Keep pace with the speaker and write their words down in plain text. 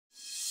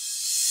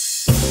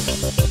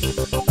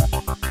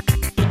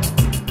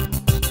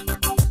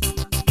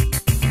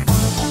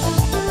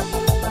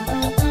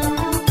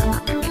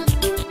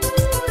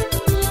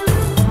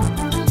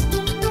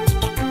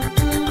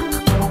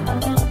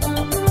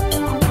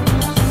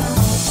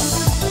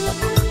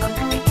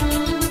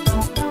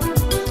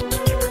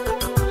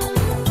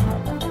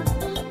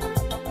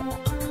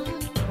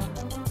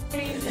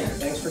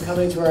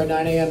Coming to our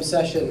 9 a.m.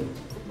 session.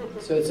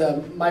 So it's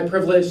my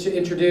privilege to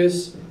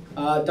introduce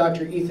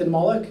Dr. Ethan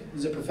Mollick,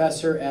 who's a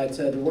professor at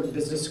the Wharton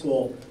Business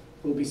School,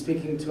 who will be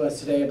speaking to us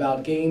today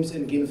about games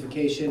and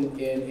gamification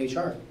in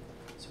HR.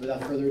 So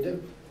without further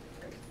ado.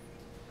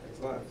 Thanks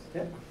a lot.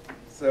 Yeah.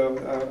 So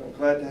I'm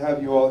glad to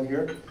have you all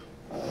here.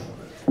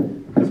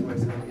 That's why I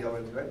said yell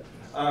into it.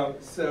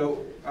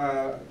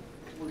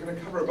 We're going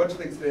to cover a bunch of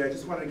things today. I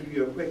just wanted to give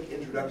you a quick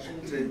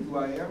introduction to who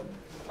I am.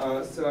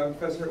 So I'm a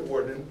professor at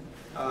Wharton.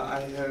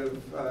 I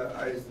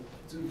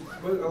do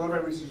a lot of my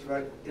research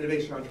about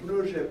innovation and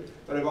entrepreneurship,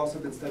 but I've also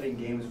been studying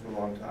games for a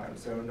long time.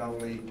 So not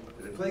only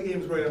did I play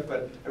games growing up,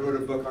 but I wrote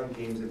a book on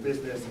games in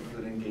business,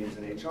 including games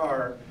in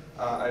HR.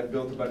 I've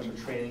built a bunch of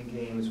training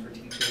games for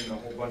teaching a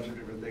whole bunch of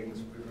different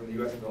things, from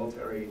the US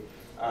military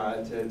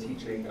to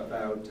teaching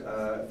about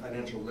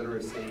financial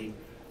literacy.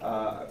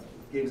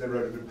 Games I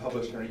wrote have been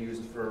published and are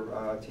used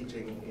for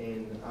teaching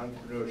in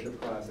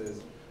entrepreneurship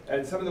classes.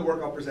 And some of the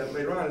work I'll present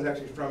later on is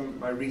actually from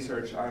my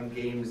research on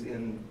games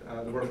in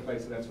the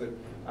workplace, and that's with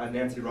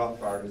Nancy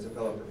Rothbard, who's a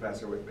fellow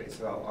professor with me.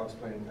 So I'll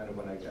explain kind of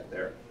when I get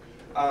there.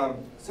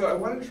 So I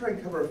wanted to try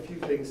and cover a few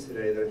things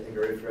today that I think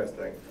are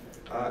interesting.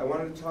 I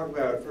wanted to talk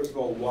about, first of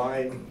all,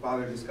 why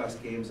bother to discuss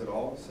games at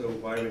all? So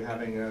why are we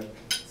having a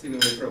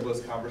seemingly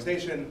frivolous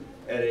conversation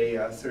at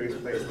a serious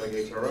place like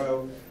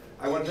HRO?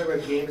 I want to talk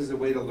about games as a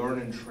way to learn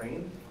and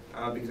train,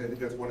 because I think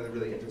that's one of the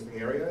really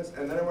interesting areas.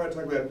 And then I want to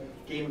talk about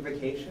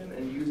gamification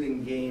and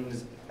using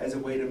games as a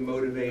way to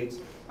motivate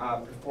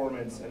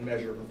performance and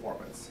measure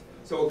performance.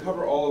 So we'll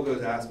cover all of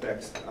those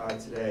aspects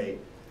today.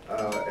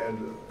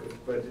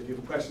 But if you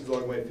have questions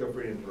along the way, feel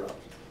free to interrupt.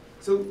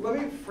 So let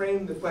me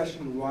frame the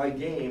question, why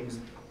games,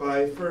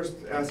 by first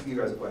asking you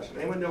guys a question.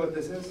 Anyone know what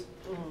this is?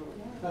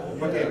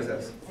 What game is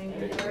this?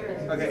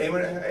 Okay,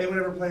 anyone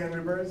ever play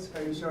Angry Birds?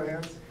 Can you show of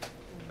hands?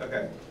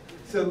 Okay.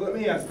 So let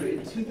me ask you,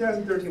 in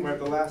 2013, we're at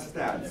the last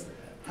stats.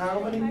 How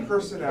many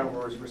person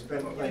hours were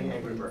spent playing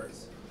Angry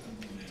Birds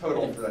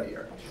total for that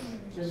year?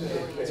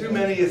 Too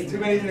many is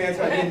an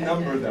answer. I need a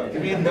number though.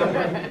 Give me a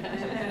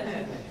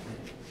number.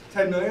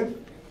 10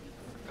 million?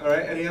 All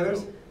right. Any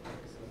others?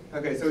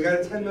 Okay. So we got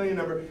a 10 million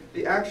number.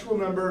 The actual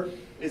number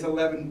is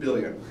 11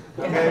 billion.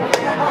 Okay.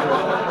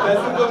 That's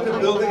equivalent to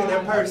building an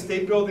Empire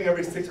State Building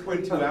every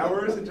 6.2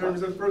 hours in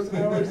terms of person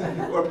hours,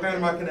 or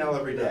Panama Canal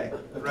every day,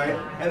 right?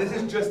 And this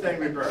is just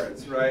Angry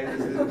Birds, right?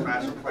 This isn't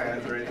Clash of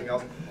Clans or anything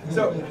else.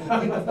 So,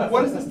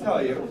 what does this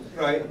tell you,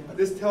 right?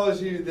 This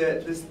tells you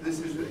that this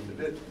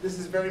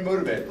is very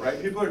motivating,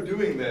 right? People are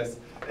doing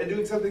this and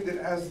doing something that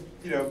has,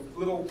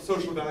 little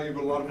social value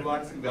but a lot of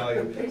relaxing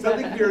value.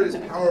 Something here is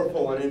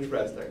powerful and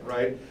interesting,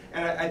 right?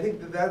 And I think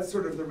that that's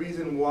sort of the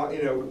reason why,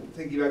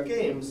 thinking about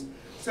games.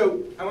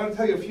 So I want to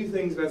tell you a few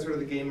things about sort of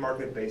the game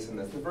market based on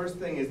this. The first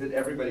thing is that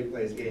everybody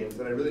plays games,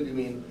 and I really do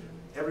mean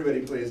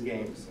everybody plays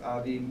games.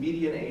 The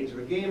median age of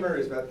a gamer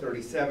is about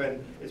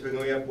 37. It's been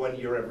going up 1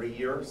 year every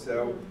year,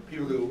 so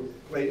people who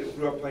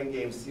grew up playing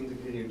games seem to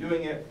continue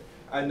doing it.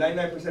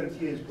 99% of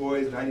teenage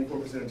boys,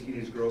 94% of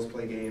teenage girls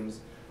play games.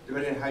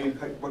 Depending on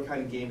what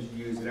kind of games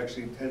you use, it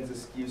actually tends to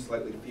skew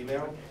slightly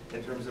female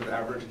in terms of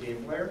average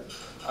game player.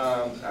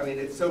 I mean,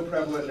 it's so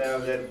prevalent now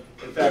that,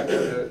 in fact,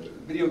 the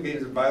video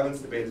games and violence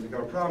debate has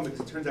become a problem because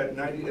it turns out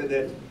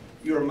that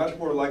you are much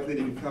more likely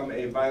to become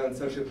a violent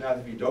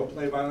sociopath if you don't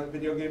play violent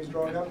video games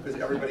growing up,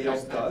 because everybody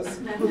else does.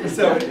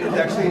 So it's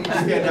actually, you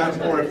stand out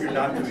more if you're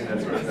not doing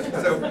that sort of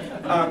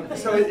thing.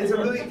 So it's a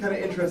really kind of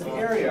interesting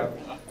area.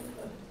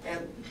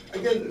 And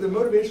again, the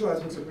motivational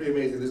aspects are pretty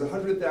amazing. There's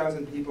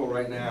 100,000 people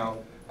right now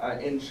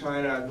in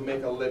China who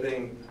make a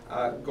living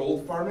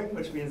gold farming,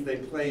 which means they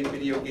play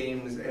video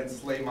games and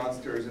slay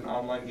monsters in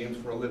online games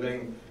for a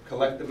living,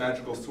 collect the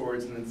magical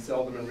swords, and then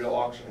sell them in real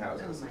auction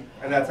houses.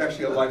 And that's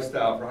actually a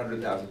lifestyle for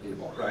 100,000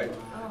 people, right?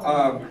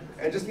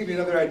 And just to give you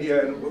another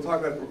idea, and we'll talk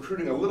about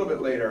recruiting a little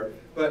bit later,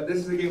 but this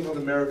is a game called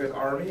America's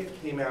Army.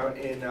 It came out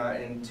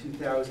in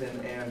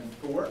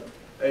 2004.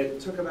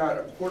 It took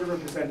about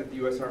 0.25% of the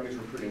U.S. Army's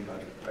recruiting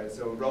budget, right?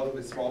 So a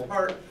relatively small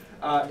part.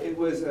 It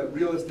was a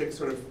realistic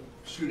sort of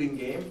shooting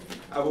game.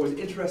 What was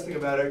interesting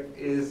about it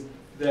is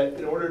that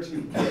in order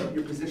to get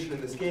your position in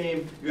this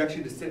game, you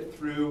actually had to sit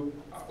through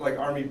like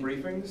Army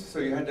briefings. So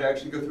you had to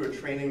actually go through a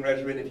training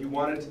regimen. If you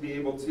wanted to be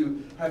able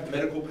to have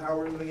medical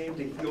powers in the game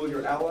to heal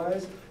your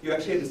allies, you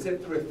actually had to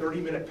sit through a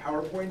 30-minute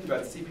PowerPoint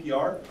about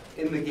CPR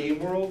in the game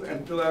world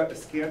and fill out a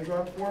scan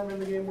drop form in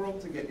the game world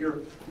to get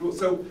your rules.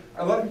 So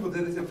a lot of people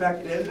did this. In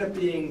fact, it ended up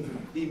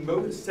being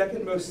the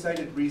second most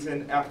cited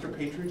reason after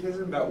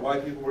patriotism about why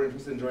people were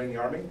interested in joining the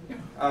Army.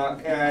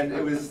 And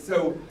it was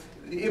so,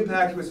 the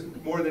impact was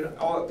more than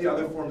all the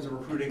other forms of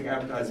recruiting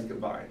advertising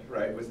combined,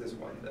 right? Was this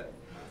one thing.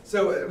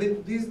 So I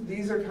mean,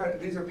 these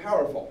are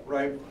powerful,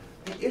 right?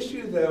 The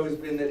issue though has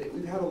been that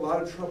we've had a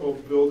lot of trouble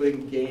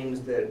building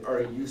games that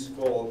are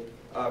useful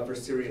for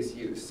serious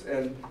use.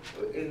 And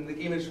in the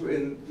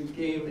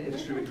game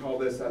industry, we call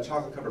this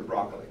chocolate-covered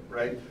broccoli,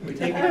 right? We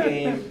take a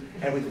game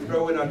and we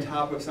throw it on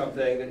top of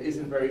something that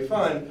isn't very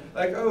fun.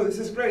 Like, oh, this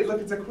is great, look,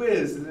 it's a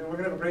quiz. We're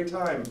gonna have a great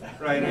time,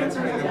 right?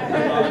 Answering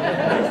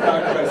the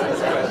stock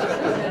prices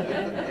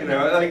questions. You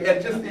know, like,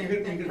 and just, you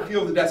can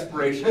feel the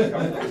desperation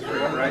coming through the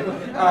screen, right?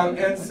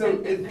 And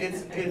so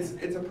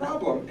it's a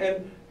problem.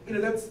 And you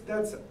know,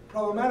 that's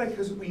problematic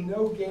because we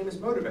know games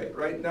motivate,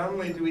 right? Not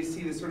only do we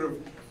see this sort of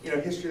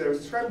history that I was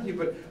describing to you,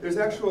 but there's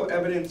actual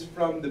evidence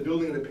from the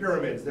building of the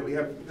pyramids that we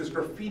have this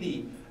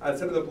graffiti on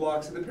some of the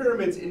blocks of the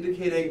pyramids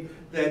indicating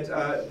that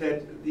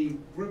that the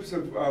groups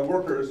of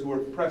workers who were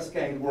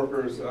press-ganged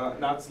workers,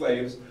 not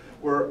slaves,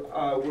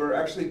 were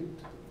actually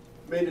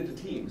made into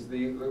teams.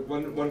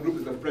 One group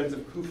is the Friends of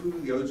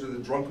Khufu, the others are the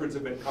Drunkards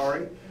of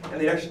Menkari, and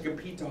they actually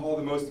compete to haul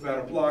the most amount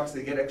of blocks.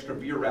 They get extra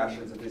beer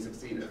rations if they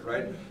succeeded,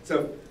 right?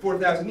 So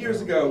 4,000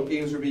 years ago,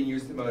 games were being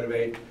used to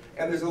motivate,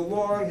 and there's a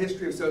long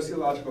history of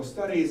sociological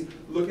studies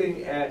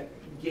looking at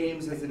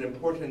games as an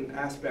important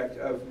aspect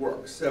of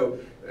work. So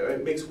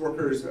it makes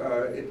workers,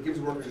 it gives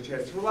workers a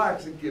chance to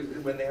relax. It gives,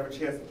 when they have a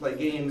chance to play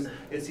games,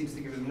 it seems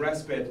to give them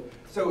respite.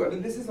 So I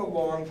mean, this is a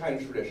long kind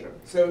of tradition.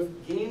 So if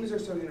games are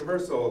so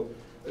universal,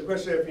 the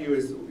question I have for you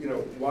is,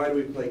 why do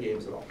we play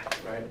games at all,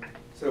 right?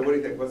 So what do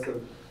you think? What's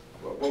the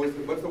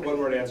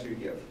one-word answer you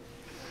give?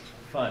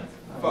 Fun.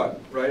 Fun,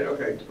 right?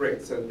 Okay,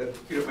 great. So that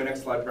queued up my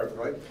next slide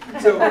perfectly.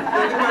 So the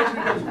question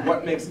becomes,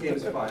 what makes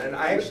games fun? And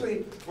we're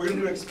going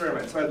to do an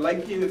experiment. So I'd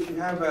like you, if you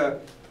have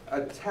a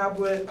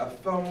tablet, a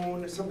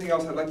phone, something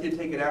else, I'd like you to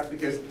take it out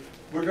because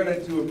we're going to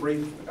do a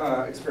brief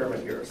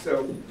experiment here.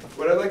 So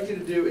what I'd like you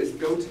to do is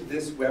go to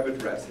this web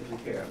address if you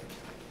can.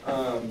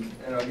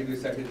 And I'll give you a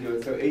second to do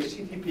it. So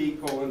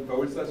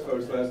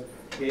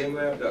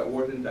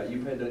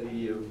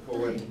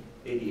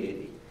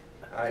http://gamelab.wharton.upenn.edu:8080.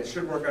 It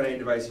should work on any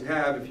device you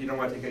have. If you don't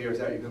want to take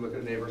yours out, you can look at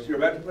a neighbor. So you're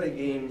about to play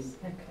games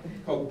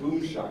called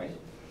Boomshine.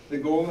 The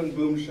goal in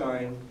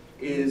Boomshine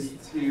is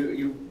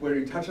where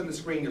you touch on the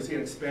screen, you'll see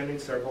an expanding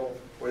circle.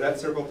 Where that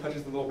circle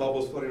touches the little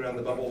bubbles floating around,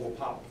 the bubble will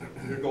pop.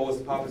 Your goal is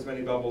to pop as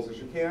many bubbles as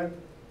you can.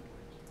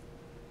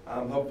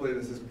 Hopefully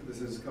this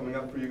is coming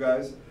up for you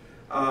guys.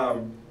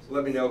 So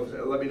let me know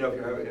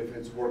if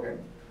it's working.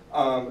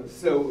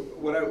 So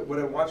what I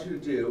want you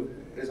to do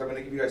is I'm going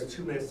to give you guys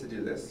 2 minutes to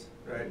do this,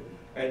 right?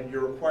 And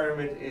your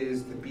requirement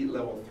is to beat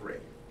level 3.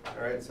 All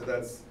right. So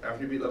that's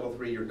after you beat level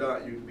 3, you're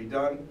done. You can be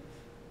done,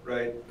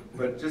 right?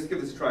 But just give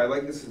this a try. I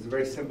like this. It's a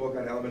very simple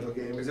kind of elemental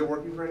game. Is it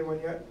working for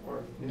anyone yet?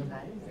 Or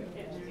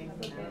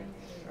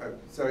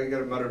so you got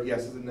to mutter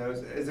yeses and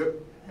nos. Is it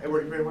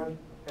working for anyone?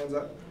 Hands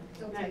up.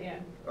 Still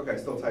typing. Okay,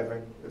 still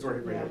typing. It's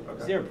working for you.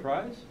 Okay. Is there a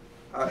prize?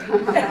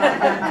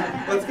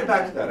 Let's get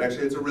back to that.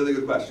 Actually, it's a really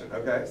good question.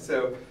 Okay,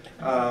 so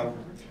if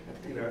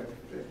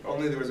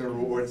only there was a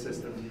reward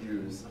system to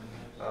use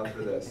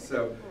for this.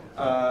 So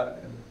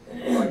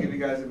I'll give you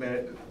guys a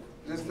minute.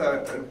 Just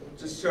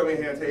show me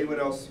hands. Anyone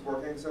else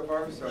working so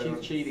far? So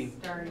Cheating.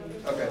 Starting.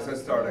 Okay, so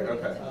starting.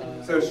 Okay,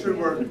 so it should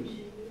work.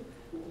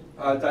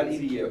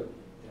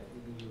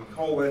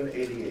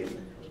 .edu:8080.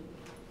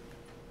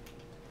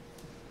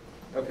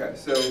 Okay,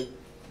 so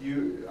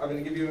I'm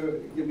going to give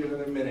you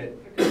another minute.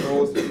 The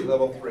goal is to be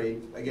level 3.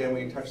 Again,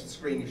 when you touch the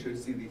screen, you should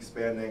see the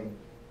expanding,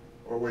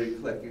 or where you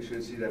click, you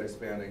should see that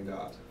expanding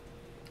dot.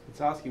 It's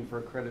asking for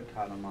a credit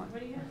card on mine.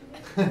 What do you have to do?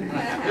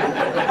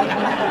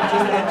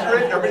 Just enter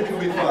it, everything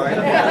will be fine.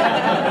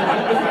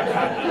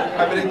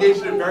 I've been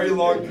engaged in a very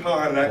long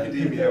con in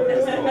academia with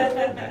this goal.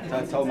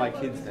 I told my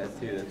kids that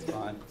too, that's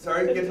fine.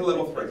 Sorry, get to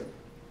level 3.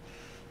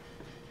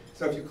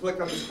 So if you click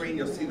on the screen,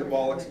 you'll see the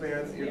ball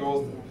expand. Your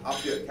goal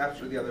is to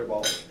capture the other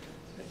balls.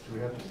 Do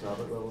we have to stop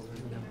at level 3?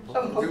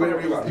 Do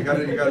whatever you want. You got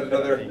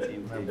another. I'm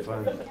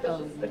fine. I'm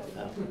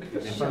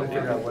trying to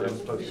figure out what I'm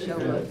supposed to do.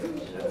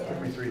 It took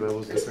me 3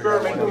 levels to figure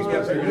out what I'm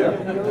supposed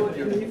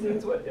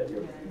to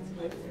do.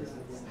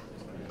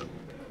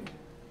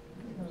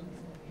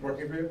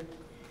 Working for you?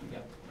 Yeah.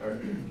 All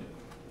right.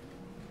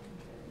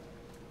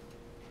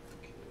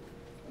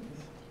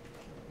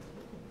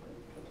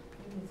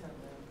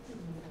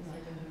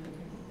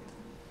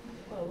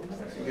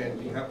 Again,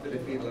 you have to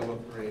defeat level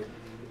 3.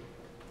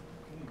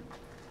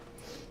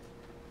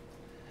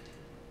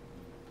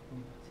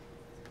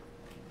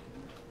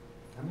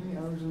 How many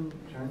hours in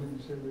China did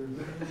you say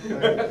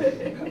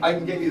there? I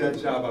can get you that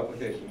job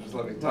application. Just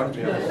let me talk to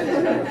you.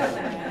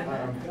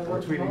 I'm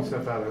tweeting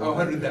stuff out. Oh,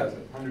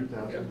 100,000.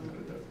 100,000? Yeah,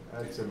 100,000.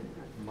 That's a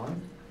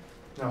month?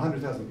 No,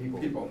 100,000 people.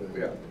 People,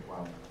 yeah.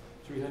 Wow.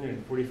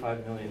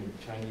 345 million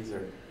Chinese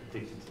are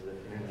addicted to the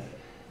internet.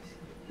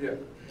 Yeah.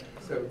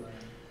 So,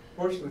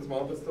 fortunately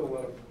small, but still a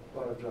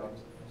lot of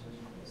jobs.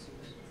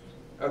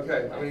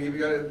 Okay, I'm going to give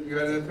you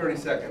another 30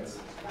 seconds.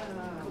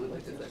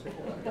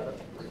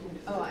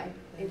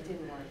 It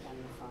didn't work on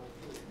the phone.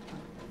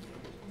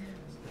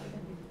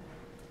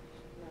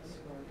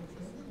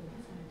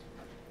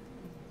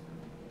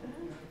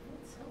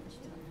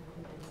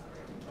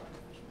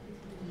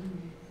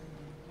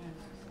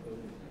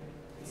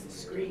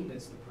 screen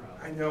that's the problem.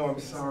 I know, I'm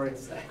sorry.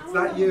 It's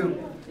not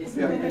you. It's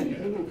Yeah. not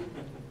me.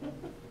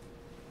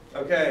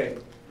 Okay.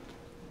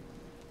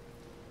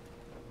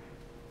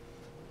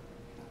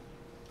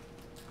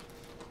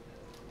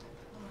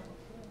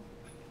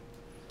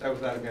 That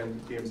was not a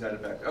game side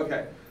effect.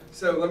 Okay,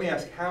 so let me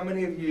ask, how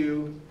many of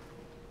you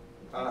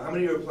are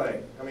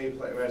playing? How many of you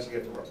managed to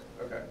get to work?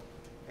 Okay.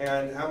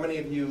 And how many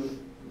of you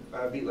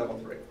beat level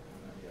 3?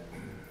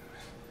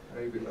 How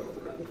many beat level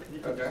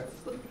 3? Okay.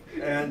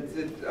 And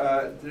did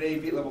any of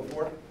you beat level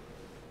 4?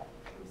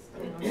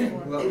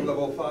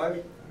 Level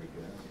 5?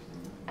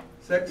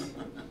 6?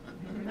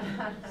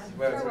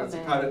 Well, it's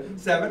kind of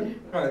 7?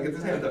 Come on, get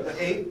this hand up.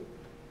 8?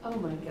 Oh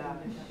my gosh.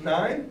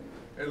 9?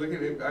 Hey, look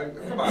at me.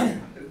 Come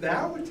on.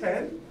 Now we're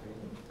 10?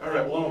 All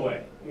right. Blown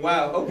away.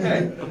 Wow,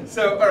 okay.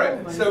 So, all right,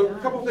 Oh my so a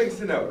gosh. couple things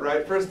to note,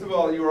 right? First of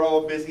all, you are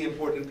all busy,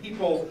 important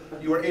people.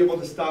 You were able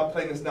to stop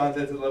playing this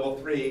nonsense at level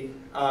 3.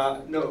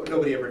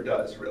 Nobody ever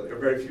does, really, or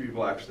very few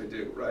people actually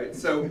do, right?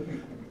 So,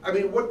 I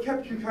mean, what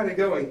kept you kind of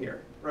going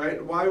here,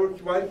 right? Why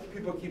did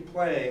people keep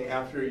playing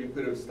after you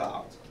could have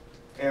stopped?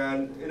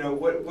 And, you know,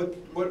 what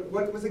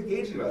was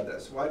engaging about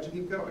this? Why did you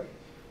keep going?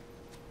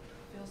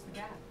 Fills the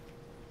gap.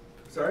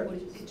 Sorry?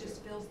 It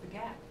just fills the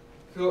gap.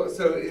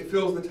 So it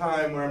fills the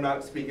time where I'm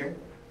not speaking,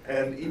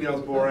 and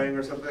email's boring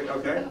or something.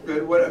 Okay,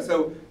 good.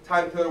 So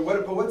time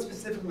killer. But what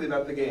specifically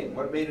about the game?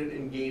 What made it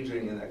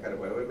engaging in that kind of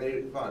way? What made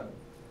it fun?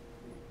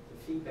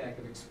 The feedback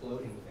of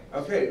exploding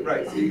things. Okay,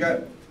 right. So you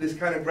got this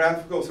kind of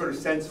graphical sort of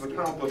sense of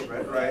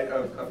accomplishment, right?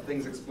 Of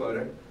things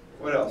exploding.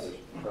 What else?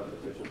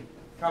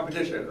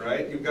 Competition,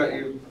 right? You've got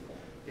you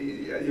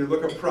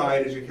look of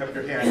pride as you kept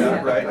your hand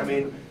up, right? I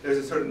mean, there's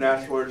a sort of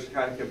natural urge to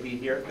kind of compete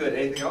here. Good.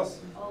 Anything else?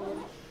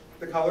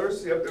 The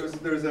colors. Yep.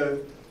 There's a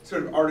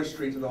sort of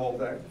artistry to the whole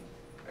thing.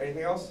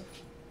 Anything else?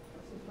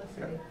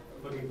 Yeah.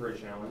 Looking for a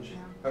challenge.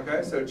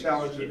 Okay. So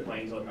challenge. Keep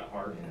playing until it got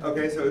hard.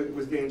 Okay. So it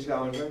was getting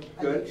challenging.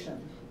 Good.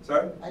 Addiction.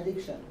 Sorry.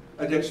 Addiction.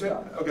 Addiction.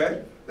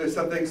 Okay. There's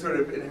something sort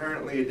of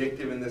inherently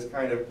addictive in this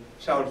kind of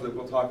challenge loop.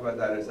 We'll talk about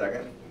that in a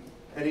second.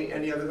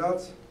 Any other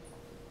thoughts?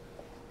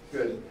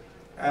 Good.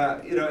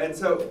 You know, and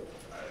so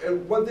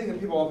one thing that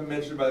people often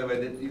mention, by the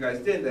way, that you guys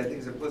did that I think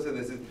is implicit in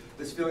this is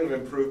this feeling of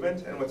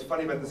improvement. And what's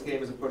funny about this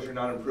game is, of course, you're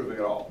not improving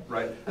at all,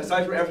 right?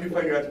 Aside from after you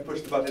figure out to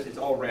push the button, it's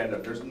all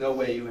random. There's no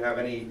way you have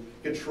any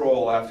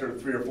control after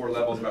 3 or 4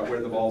 levels about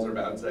where the balls are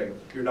bouncing.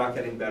 You're not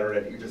getting better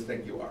at it. You just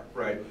think you are,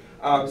 right?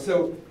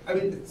 So, I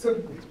mean, so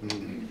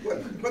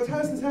how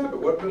does this happen?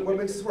 What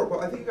makes this work?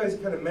 Well, I think you guys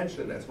kind of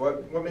mentioned this.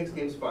 What makes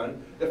games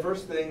fun? The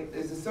first thing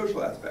is the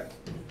social aspect.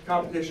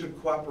 Competition,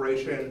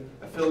 cooperation,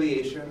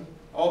 affiliation,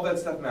 all that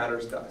stuff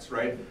matters to us,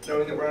 right?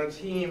 Knowing that we're on a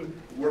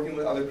team, working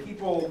with other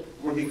people,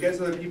 working against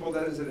other people,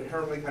 that is an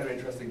inherently kind of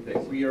interesting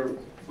thing.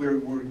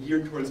 We're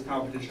geared towards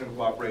competition and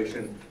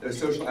cooperation. Those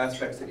social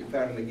aspects that you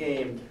found in the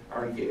game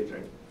are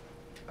engaging.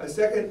 A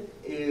second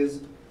is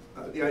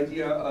the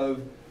idea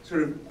of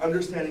sort of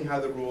understanding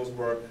how the rules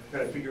work,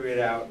 kind of figuring it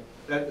out.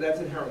 That's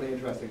inherently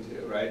interesting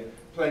too, right?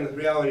 Playing with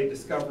reality,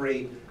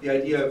 discovery, the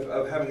idea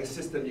of having a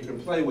system you can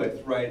play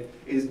with, right,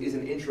 is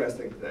an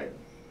interesting thing.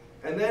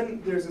 And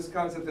then there's this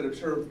concept that I'm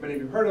sure many of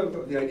you have heard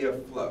of the idea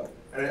of flow.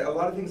 And a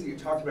lot of things that you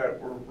talked about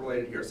were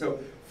related here. So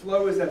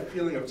flow is that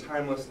feeling of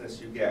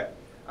timelessness you get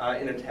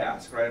in a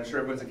task, right? I'm sure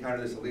everyone's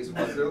encountered this at least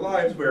once in their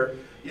lives where,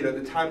 you know,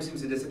 the time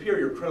seems to disappear,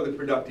 you're incredibly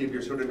productive,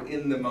 you're sort of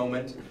in the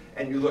moment,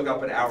 and you look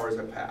up and hours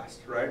have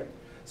passed, right?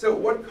 So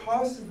what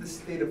causes this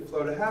state of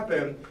flow to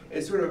happen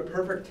is sort of a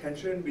perfect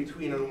tension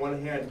between, on one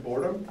hand,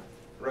 boredom,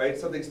 right?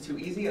 Something's too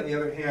easy, on the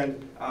other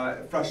hand,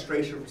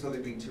 frustration from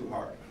something being too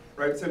hard.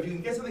 Right? So if you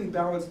can get something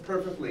balanced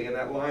perfectly in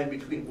that line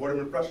between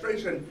boredom and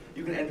frustration,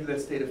 you can enter that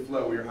state of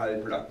flow where you're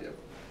highly productive.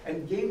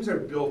 And games are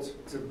built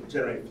to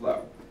generate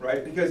flow,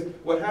 right? Because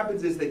what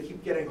happens is they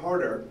keep getting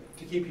harder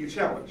to keep you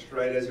challenged,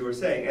 right? As you were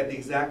saying, at the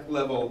exact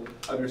level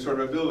of your sort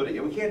of ability.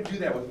 And we can't do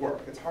that with work.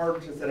 It's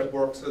hard to set up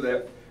work so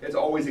that it's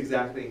always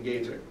exactly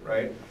engaging,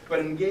 right? But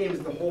in games,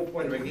 the whole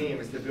point of a game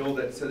is to build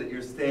it so that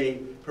you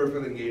stay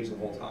perfectly engaged the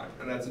whole time.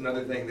 And that's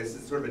another thing, this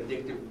is sort of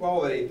addictive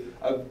quality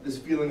of this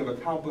feeling of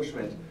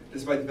accomplishment,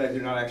 despite the fact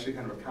you're not actually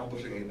kind of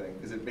accomplishing anything,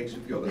 because it makes you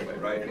feel that way,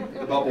 right?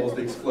 The bubbles,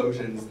 the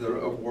explosions, the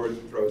awards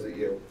it throws at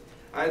you.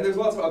 And there's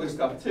lots of other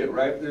stuff too,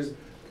 right?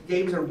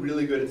 Games are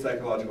really good at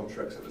psychological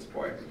tricks at this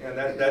point, and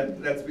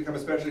that's become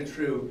especially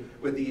true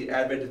with the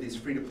advent of these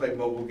free-to-play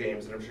mobile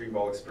games, and I'm sure you've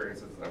all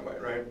experienced it in that way,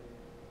 right?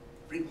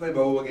 Free-to-play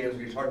mobile games,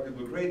 when you talk to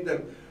people who create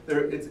them,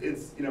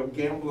 it's you know,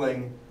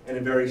 gambling in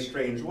a very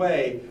strange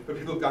way, but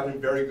people have gotten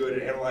very good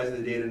at analyzing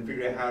the data and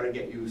figuring out how to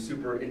get you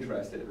super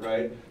interested,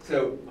 right?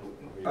 So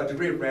a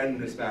degree of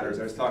randomness matters.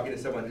 I was talking to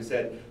someone who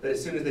said that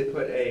as soon as they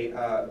put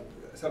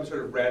some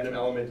sort of random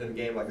element in a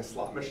game, like a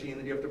slot machine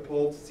that you have to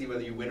pull to see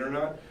whether you win or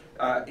not,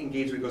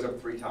 engagement goes up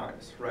 3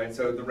 times, right?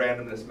 So the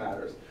randomness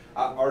matters.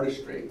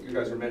 Artistry, you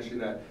guys were mentioning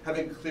that.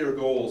 Having clear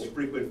goals,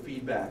 frequent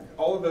feedback,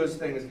 all of those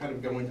things kind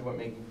of go into what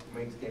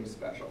makes games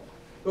special.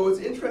 But what's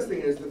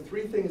interesting is the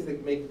 3 things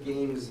that make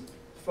games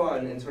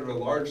fun in sort of a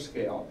large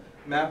scale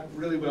map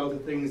really well to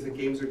things that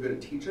games are good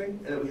at teaching,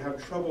 and that we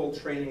have trouble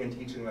training and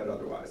teaching that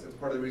otherwise. That's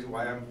part of the reason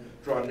why I'm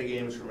drawn to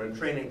games from a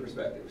training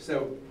perspective.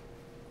 So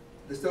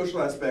the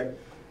social aspect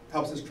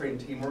helps us train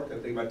teamwork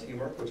and think about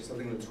teamwork, which is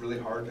something that's really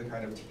hard to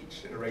kind of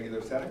teach in a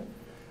regular setting.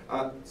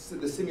 So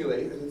the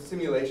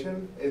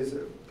simulation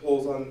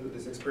pulls on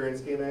this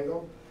experience game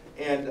angle,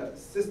 and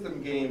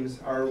system games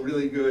are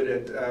really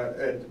good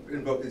at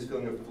invoke this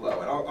feeling of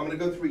flow. And I'm going to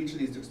go through each of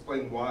these to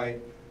explain why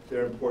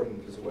they're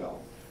important as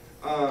well.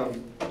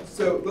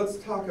 So let's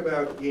talk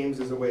about games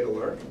as a way to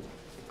learn.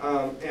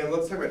 And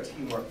let's talk about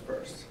teamwork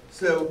first.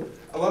 So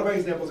a lot of my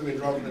examples have been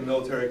drawn from the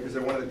military because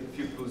they're one of the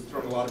few people who's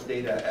thrown a lot of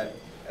data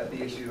at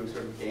the issue of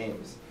sort of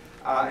games.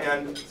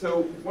 And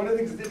so one of the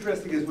things that's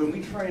interesting is when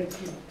we try and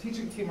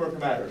teaching teamwork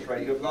matters,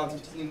 right? You have lots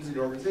of teams in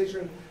your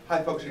organization.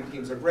 High functioning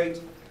teams are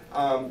great.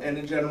 And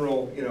in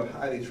general,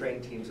 highly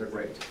trained teams are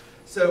great.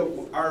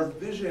 So our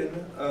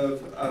vision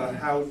of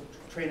how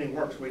training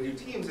works when we do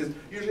teams is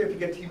usually if you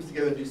get teams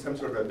together and do some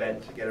sort of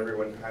event to get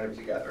everyone kind of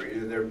together.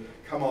 Either they've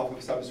come off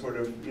of some sort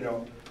of,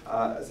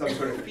 some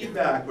sort of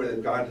feedback, or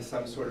they've gone to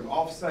some sort of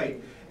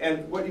offsite.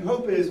 And what you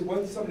hope is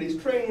once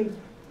somebody's trained,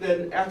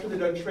 then after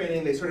they're done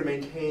training, they sort of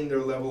maintain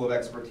their level of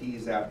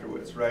expertise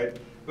afterwards, right?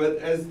 But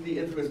as the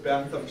infamous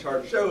bathtub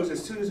chart shows,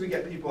 as soon as we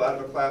get people out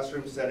of a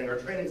classroom setting or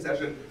training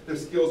session, their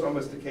skills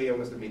almost decay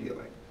almost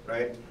immediately,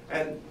 right?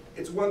 And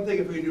it's one thing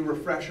if we do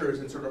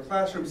refreshers in sort of a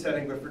classroom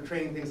setting, but for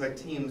training things like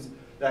teams,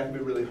 that can be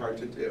really hard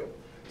to do.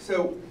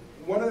 So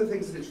one of the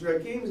things that's interesting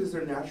about games is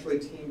they're naturally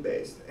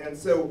team-based. And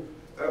so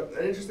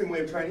an interesting way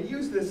of trying to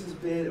use this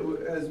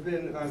has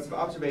been some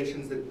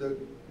observations that the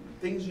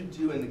things you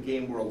do in the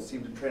game world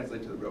seem to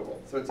translate to the real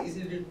world. So it's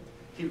easy to do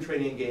team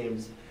training in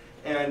games.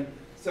 And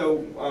so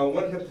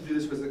one attempt to do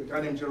this was a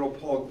guy named General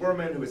Paul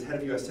Gorman, who was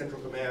head of US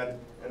Central Command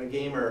and a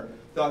gamer,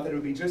 thought that it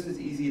would be just as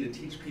easy to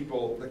teach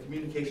people the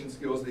communication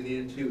skills they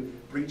needed to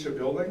breach a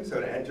building,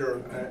 so to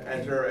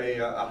enter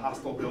a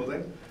hostile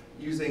building,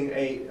 using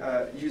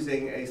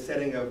a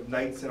setting of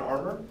knights in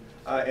armor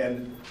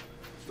and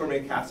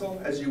storming a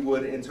castle as you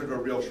would in sort of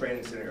a real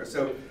training scenario.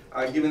 So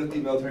given that the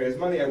military has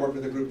money, I worked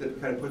with a group that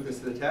kind of put this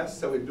to the test.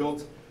 So we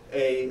built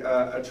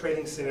a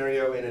training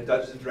scenario in a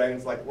Dungeons and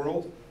Dragons-like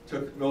world,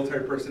 took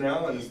military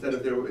personnel, and instead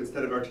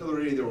of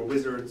artillery, there were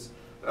wizards,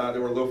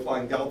 there were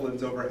low-flying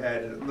goblins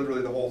overhead,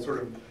 literally the whole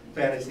sort of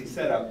fantasy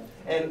setup.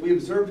 And we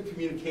observed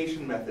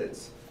communication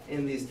methods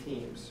in these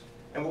teams.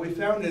 And what we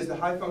found is the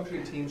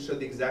high-functioning teams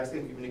showed the exact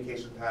same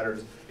communication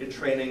patterns in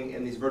training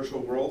in these virtual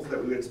worlds that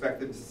we would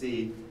expect them to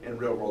see in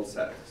real-world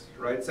settings,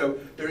 right? So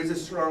there is a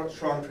strong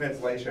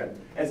translation.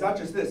 And it's not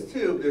just this,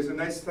 too. There's a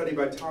nice study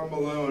by Tom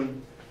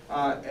Malone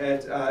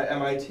at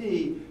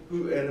MIT,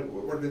 and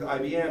worked with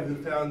IBM, who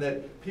found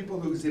that people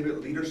who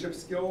exhibit leadership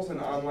skills in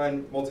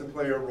online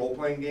multiplayer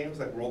role-playing games,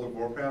 like World of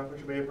Warcraft, which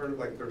you may have heard of,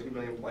 like 13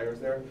 million players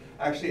there,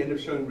 actually end up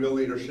showing real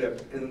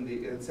leadership in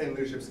the same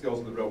leadership skills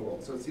in the real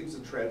world. So it seems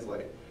to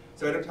translate.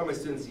 So I don't tell my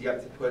students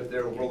yet to put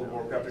their World of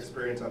Warcraft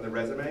experience on their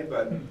resume,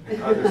 but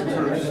there's some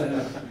sort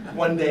of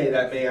one day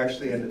that may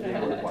actually end up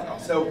being worthwhile.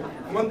 So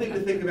one thing to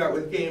think about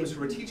with games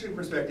from a teaching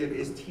perspective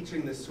is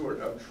teaching this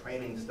sort of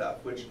training stuff,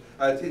 which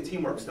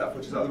teamwork stuff,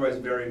 which is otherwise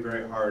very,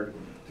 very hard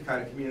to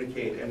kind of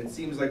communicate. And it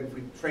seems like if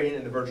we train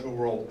in the virtual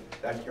world,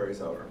 that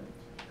carries over.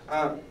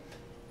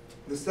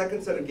 The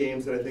second set of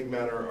games that I think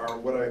matter are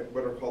what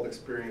are called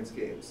experience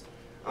games.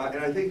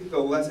 And I think the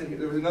lesson,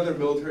 there was another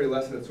military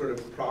lesson that sort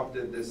of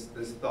prompted this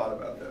thought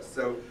about this.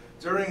 So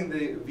during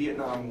the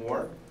Vietnam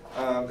War,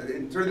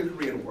 during the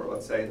Korean War,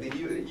 let's say, the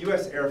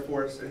U.S. Air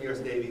Force and U.S.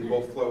 Navy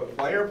both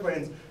fly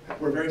airplanes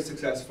were very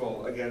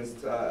successful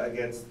against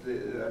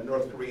the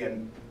North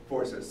Korean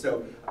forces.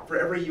 So for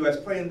every U.S.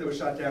 plane that was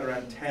shot down,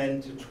 around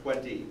 10 to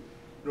 20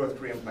 North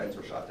Korean planes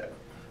were shot down.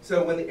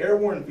 So when the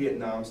airborne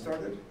Vietnam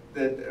started,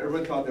 that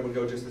everyone thought they would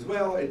go just as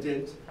well. It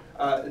didn't.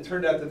 It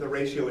turned out that the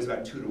ratio was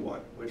about 2 to 1,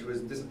 which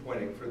was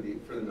disappointing for the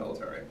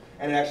military.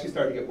 And it actually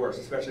started to get worse,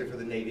 especially for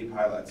the Navy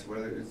pilots,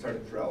 where it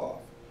started to trail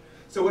off.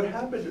 So what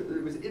happened,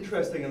 it was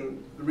interesting,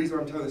 and the reason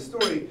I'm telling this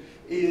story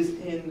is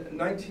in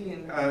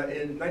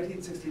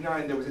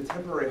 1969, there was a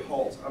temporary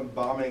halt on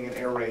bombing and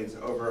air raids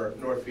over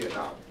North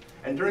Vietnam.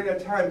 And during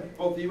that time,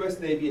 both the US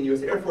Navy and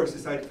US Air Force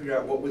decided to figure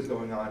out what was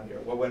going on here,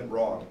 what went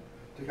wrong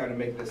to kind of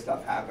make this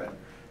stuff happen.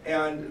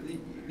 And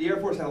the Air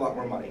Force had a lot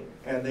more money,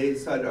 and they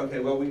decided, okay,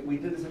 well, we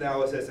did this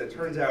analysis. It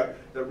turns out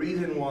the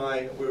reason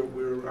why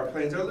our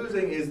planes are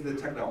losing is the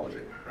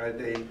technology, right?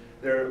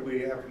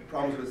 We have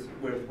problems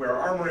with where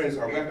our armor is,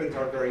 our weapons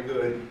aren't very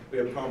good, we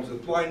have problems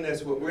with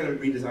blindness, we're going to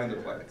redesign the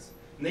planes.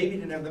 Navy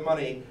didn't have the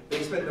money,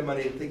 they spent the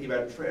money thinking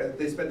about,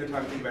 they spent their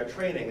time thinking about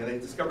training, and they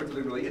discovered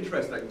something really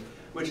interesting,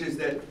 which is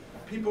that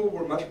people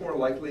were much more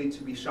likely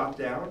to be shot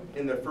down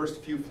in their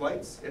first few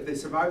flights. If they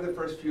survived the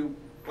first few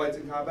flights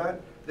in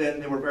combat,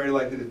 then they were very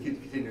likely to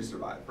continue to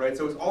survive, right?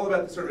 So it's all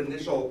about the sort of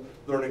initial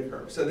learning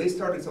curve. So they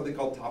started something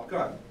called Top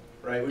Gun,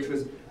 right? Which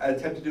was an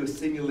attempt to do a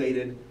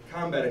simulated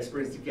combat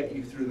experience to get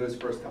you through those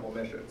first couple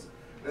missions.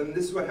 And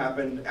this is what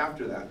happened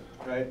after that,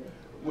 right?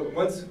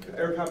 Once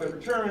air combat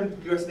returned,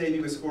 US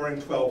Navy was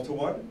scoring 12 to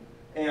 1,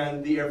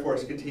 and the Air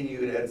Force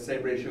continued at the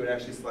same ratio and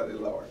actually slightly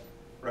lower.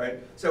 Right?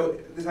 So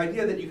this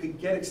idea that you could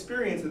get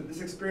experience, that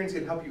this experience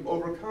can help you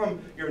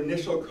overcome your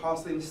initial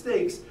costly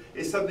mistakes,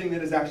 is something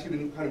that has actually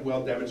been kind of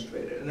well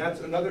demonstrated. And that's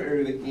another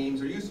area that games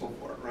are useful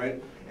for,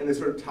 right? In this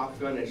sort of Top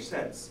Gun-ish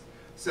sense.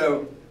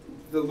 So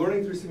the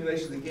learning through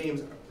simulations of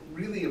games,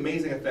 really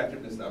amazing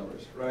effectiveness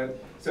numbers, right?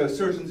 So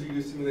surgeons who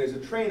use simulators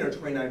to train are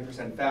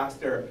 29%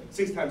 faster,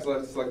 6 times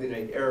less likely to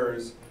make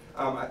errors.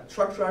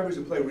 Truck drivers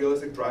who play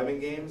realistic driving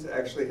games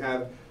actually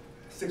have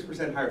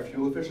 6% higher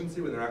fuel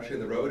efficiency when they're actually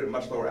on the road and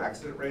much lower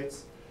accident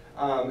rates.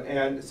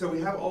 And so we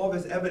have all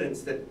this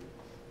evidence that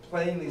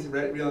playing these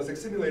realistic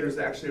simulators is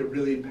actually a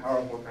really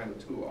powerful kind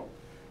of tool.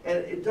 And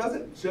it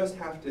doesn't just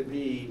have to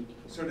be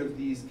sort of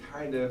these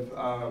kind of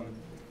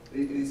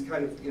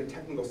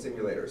technical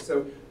simulators.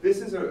 So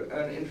this is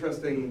an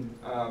interesting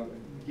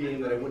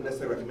game that I wouldn't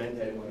necessarily recommend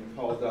to anyone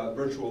called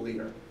Virtual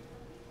Leader.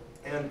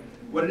 And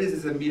what it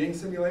is a meeting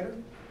simulator.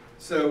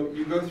 So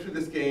you go through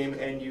this game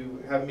and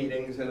you have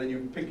meetings, and then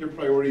you pick your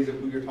priorities of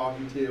who you're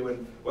talking to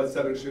and what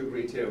subjects you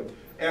agree to.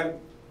 And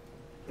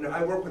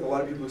I work with a lot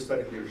of people who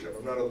study leadership.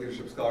 I'm not a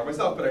leadership scholar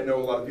myself, but I know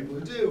a lot of people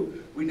who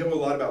do. We know a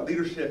lot about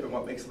leadership and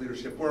what makes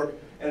leadership work.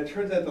 And it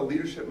turns out the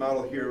leadership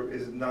model here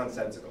is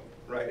nonsensical,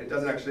 right? It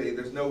doesn't actually,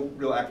 there's no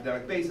real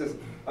academic basis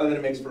other than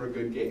it makes for a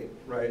good game,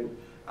 right?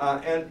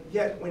 And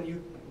yet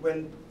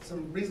when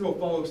some reasonable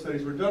follow-up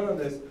studies were done on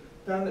this,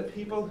 found that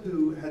people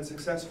who had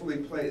successfully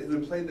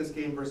played this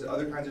game versus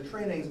other kinds of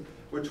trainings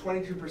were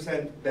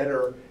 22%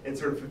 better in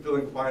sort of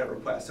fulfilling client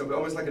requests. So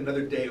almost like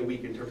another day a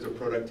week in terms of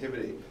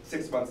productivity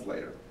 6 months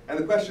later. And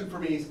the question for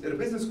me at a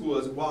business school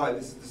is why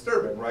this is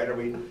disturbing, right?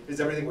 Is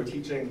everything we're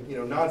teaching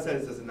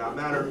nonsense? Does it not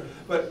matter?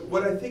 But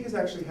what I think is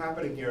actually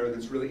happening here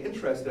that's really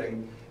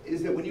interesting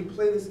is that when you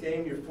play this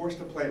game, you're forced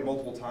to play it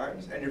multiple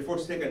times, and you're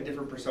forced to take on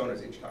different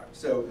personas each time.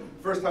 So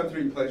first time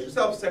through you play as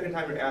yourself, second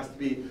time you're asked to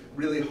be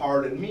really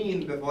hard and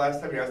mean, but the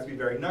last time you're asked to be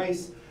very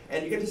nice,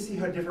 and you get to see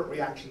how different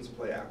reactions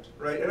play out,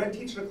 right? And I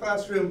teach in a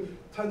classroom,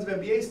 tons of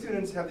MBA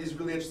students have these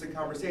really interesting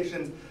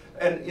conversations,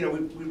 and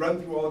we run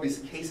through all of these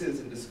cases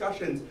and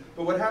discussions,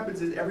 but what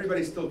happens is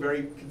everybody's still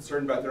very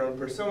concerned about their own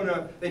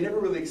persona. They never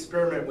really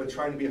experiment with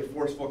trying to be a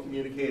forceful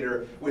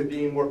communicator, with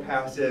being more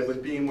passive,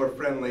 with being more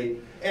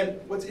friendly. And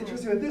what's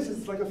interesting with this is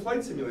it's like a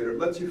flight simulator. It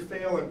lets you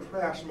fail and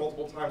crash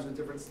multiple times with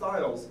different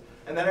styles,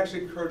 and that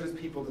actually encourages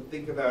people to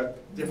think about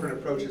different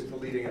approaches to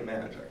leading and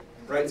managing,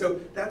 right?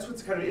 So that's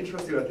what's kind of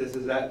interesting about this,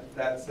 is that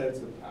sense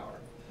of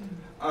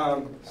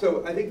power.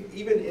 So I think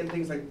even in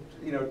things like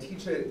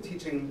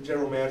teaching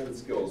general management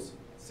skills,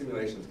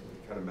 simulations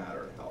can kind of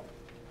matter and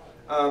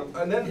help.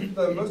 And then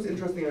the most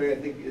interesting area,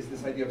 I think, is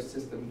this idea of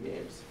system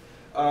games.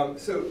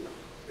 So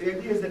the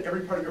idea is that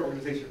every part of your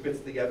organization fits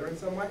together in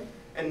some way,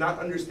 and not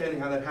understanding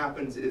how that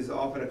happens is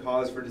often a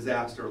cause for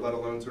disaster, let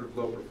alone sort of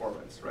low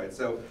performance, right?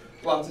 So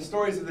lots of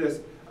stories of this.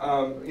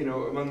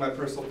 Among my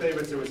personal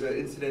favorites, there was an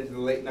incident in the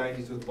late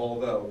 90s with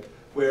Volvo,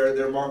 where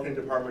their marketing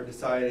department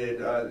decided,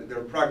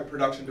 their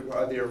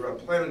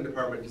planning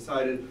department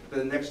decided that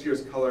the next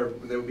year's color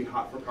that would be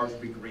hot for cars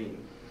would be green.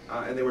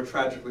 And they were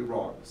tragically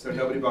wrong, so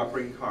nobody bought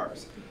green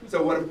cars.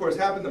 So what of course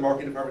happened, the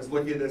marketing department's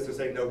looking at this, they're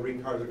saying no,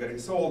 green cars are getting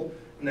sold.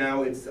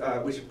 Now it's,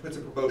 we should put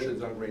some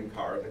promotions on green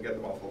cars and get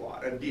them off the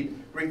lot. And indeed,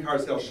 green car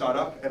sales shot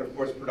up, and of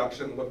course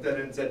production looked at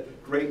it and said,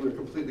 great, we're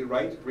completely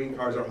right, green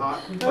cars are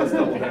hot, let's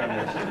double down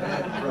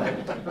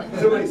there. Right?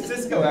 Similarly,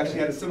 Cisco actually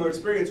had a similar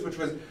experience, which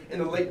was in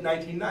the late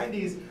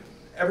 1990s,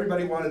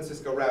 everybody wanted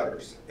Cisco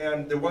routers,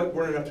 and there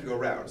weren't enough to go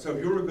around. So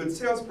if you were a good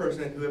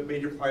salesperson who had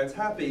made your clients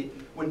happy,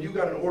 when you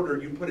got an order,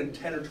 you put in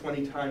 10 or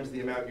 20 times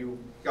the amount you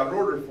got an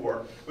order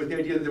for, with the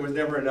idea that there was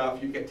never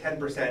enough, you'd get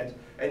 10%,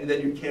 and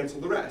then you'd cancel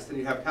the rest, and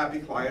you'd have happy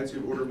clients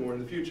who'd order more in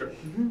the future,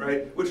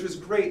 right? Which was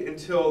great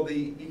until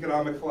the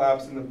economic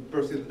collapse and the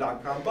bursting of the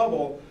dot-com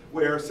bubble,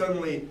 where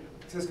suddenly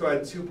Cisco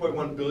had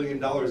 $2.1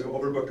 billion of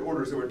overbooked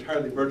orders that were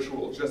entirely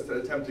virtual, just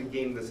to attempt to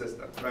game the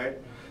system, right?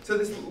 So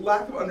this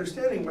lack of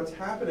understanding what's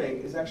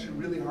happening is actually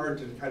really hard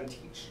to kind of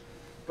teach.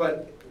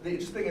 But the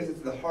interesting thing is it's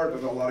the heart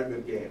of a lot of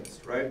good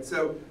games, right?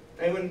 So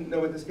anyone know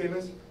what this game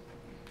is?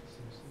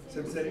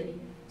 SimCity?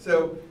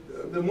 So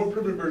the more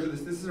primitive version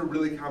of this is a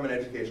really common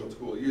educational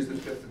tool used in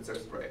 5th and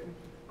 6th grade,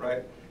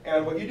 right?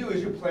 And what you do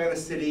is you plan a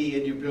city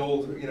and you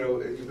build,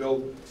 you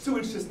build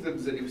sewage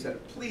systems and you set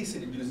up police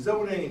and you do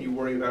zoning and you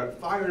worry about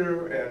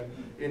fire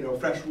and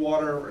fresh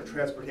water and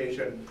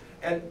transportation.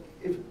 And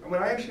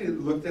when I actually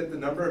looked at the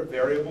number of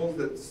variables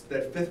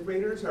that 5th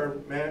graders are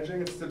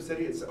managing in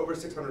SimCity, it's over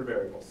 600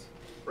 variables,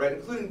 right?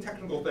 Including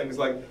technical things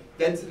like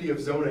density of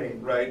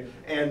zoning, right?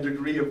 And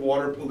degree of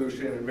water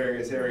pollution in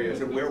various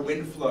areas and where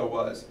wind flow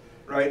was,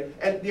 right?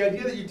 And the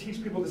idea that you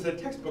teach people this in a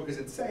textbook is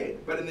insane,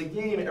 but in the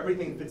game,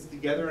 everything fits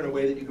together in a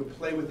way that you can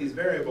play with these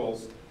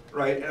variables,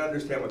 right? And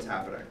understand what's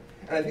happening.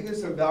 And I think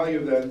there's some value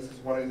of that. This is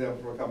one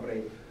example from a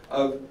company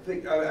of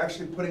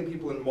actually putting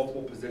people in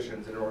multiple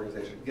positions in an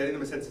organization, getting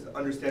them a sense of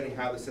understanding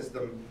how the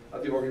system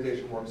of the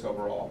organization works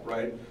overall,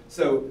 right?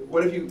 So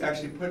what if you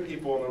actually put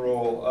people in the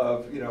role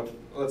of,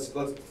 let's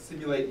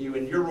simulate you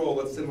in your role,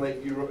 let's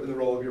simulate you in the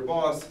role of your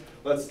boss,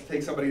 let's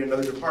take somebody in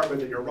another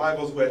department that you're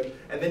rivals with,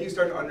 and then you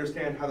start to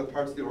understand how the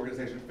parts of the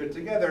organization fit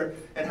together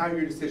and how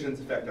your decisions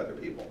affect other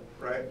people,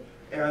 right?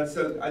 And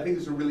so I think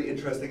it's a really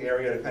interesting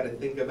area to kind of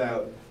think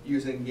about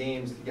using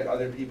games to get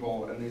other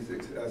people and these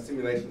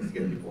simulations to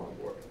get people on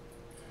board.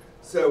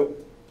 So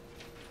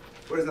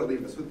where does that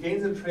leave us? With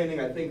games and training,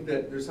 I think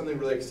that there's something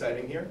really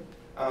exciting here.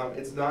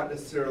 It's not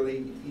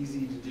necessarily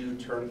easy to do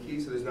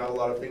turnkey, so there's not a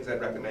lot of things I'd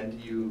recommend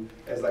to you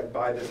as like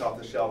buy this off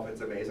the shelf,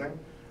 it's amazing.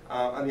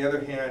 On the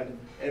other hand,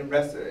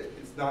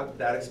 it's not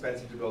that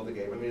expensive to build a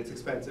game. I mean, it's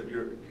expensive.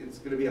 It's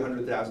going to be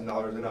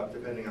 $100,000 and up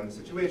depending on the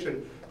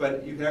situation,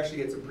 but you can actually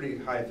get some pretty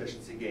high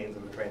efficiency gains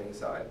on the training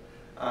side.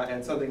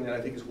 And something that I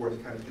think is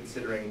worth kind of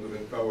considering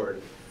moving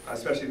forward,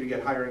 especially if you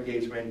get higher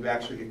engagement, you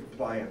actually get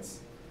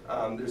compliance.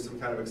 There's some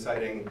kind of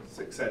exciting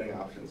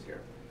options here.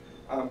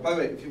 By the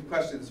way, if you have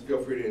questions,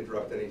 feel free to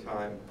interrupt any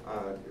time.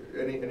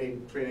 Any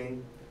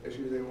training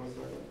issues anyone wants to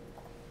talk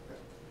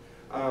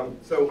about? Okay.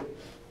 So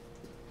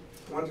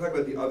I want to talk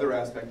about the other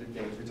aspect of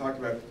games. We talked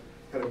about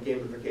kind of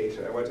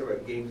gamification. I want to talk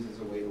about games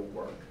as a way to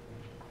work.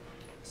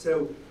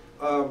 So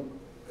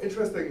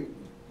interesting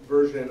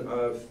version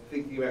of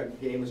thinking about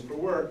games for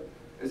work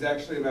is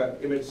actually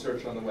about image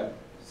search on the web.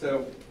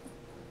 So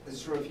this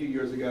is from a few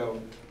years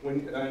ago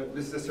when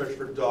this is a search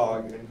for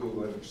dog in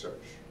Google image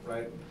search,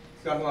 right?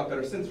 It's gotten a lot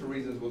better since for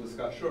reasons we'll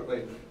discuss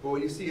shortly, but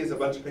what you see is a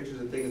bunch of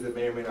pictures of things that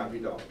may or may not be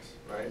dogs,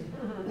 right?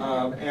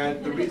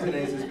 And the reason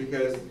is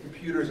because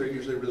computers are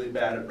usually really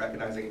bad at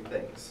recognizing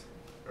things,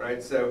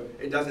 right? So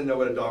it doesn't know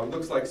what a dog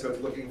looks like, so it's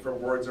looking for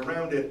words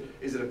around it.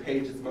 Is it a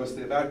page that's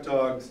mostly about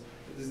dogs?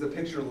 This is a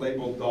picture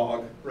labeled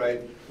dog,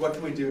 right? What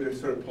can we do to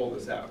sort of pull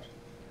this out?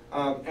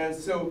 And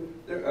so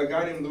a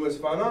guy named Louis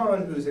Van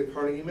On, who's at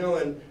Carnegie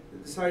Mellon,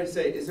 decided to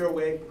say, is there a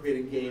way I can create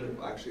a game that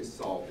will actually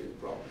solve these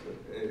problems for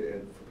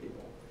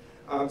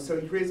people?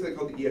 So he created something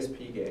called the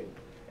ESP game.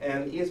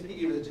 And the ESP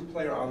game is a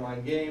two-player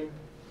online game.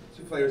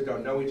 Two players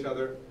don't know each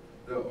other.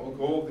 The whole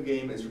goal of the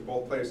game is for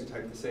both players to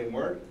type the same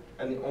word,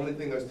 and the only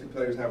thing those two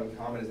players have in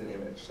common is an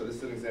image. So this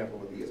is an example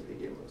of what the ESP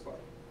game looks like,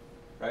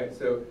 right?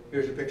 So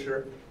here's your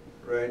picture,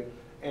 right?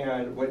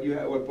 And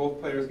what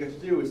both players get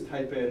to do is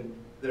type in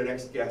their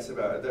next guess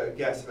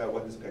about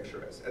what this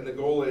picture is. And the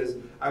goal is,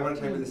 I want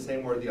to type in the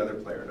same word the other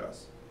player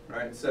does,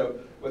 right? So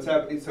what's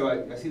happening, so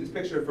I see this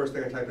picture, first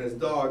thing I type in is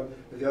dog,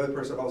 if the other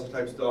person also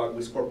types dog,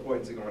 we score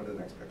points and go on to the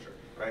next picture,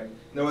 right?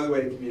 No other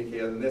way to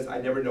communicate other than this. I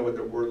never know what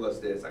their word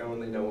list is, I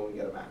only know when we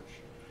get a match.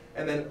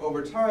 And then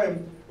over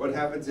time, what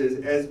happens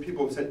is, as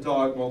people have said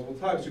dog multiple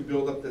times, you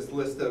build up this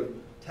list of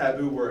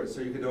taboo words, so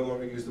you can no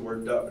longer use the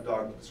word dog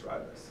to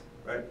describe this,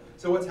 right?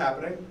 So what's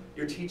happening?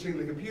 You're teaching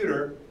the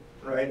computer,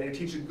 right, and you're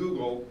teaching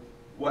Google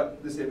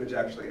what this image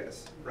actually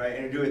is, right?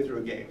 And you're doing it through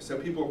a game. So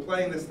people are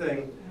playing this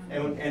thing,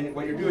 and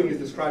what you're doing is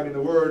describing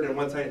the word,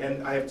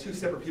 and I have two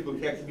separate people who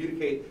can't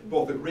communicate,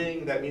 both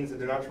agreeing, that means that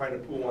they're not trying to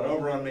pull one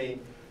over on me,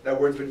 that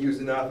word's been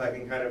used enough, I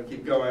can kind of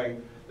keep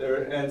going.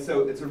 And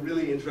so it's a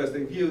really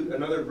interesting view.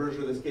 Another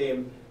version of this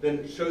game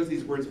then shows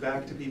these words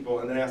back to people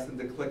and then asks them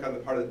to click on the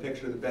part of the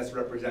picture that best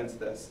represents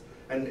this.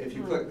 And if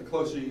you click, the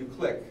closer you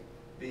click,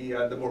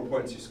 the more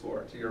points you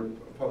score to your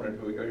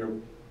opponent or your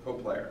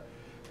co-player.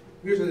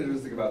 Here's what's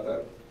interesting about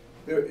that.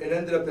 It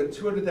ended up that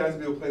 200,000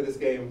 people play this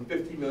game,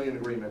 50 million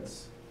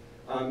agreements.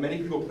 Many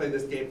people play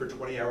this game for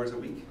 20 hours a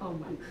week. Oh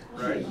my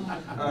God.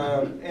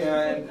 Right?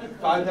 And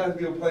 5,000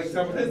 people play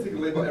simultaneously to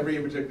label every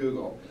image at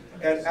Google.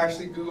 And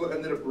actually Google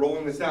ended up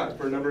rolling this out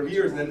for a number of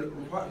years and then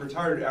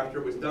retired after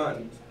it was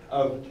done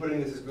of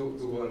putting this as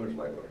Google Image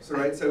Labeler. So,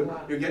 right, so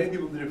you're getting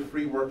people to do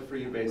free work for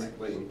you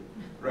basically,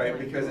 right,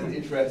 because it's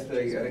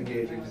interesting and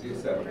engaging to do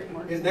so.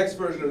 His next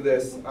version of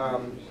this, and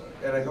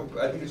I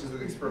think it's just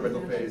an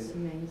experimental phase,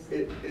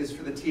 it is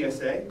for the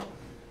TSA.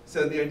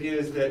 So the idea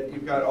is that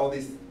you've got all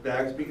these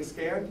bags being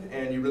scanned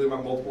and you really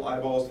want multiple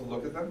eyeballs to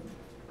look at them,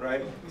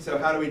 right? So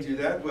how do we do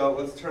that? Well,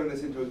 let's turn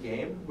this into a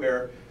game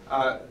where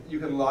you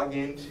can log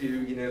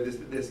into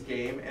this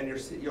game and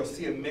you'll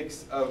see a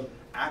mix of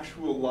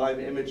actual live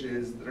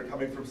images that are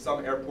coming from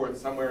some airport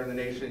somewhere in the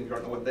nation, you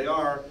don't know what they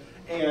are,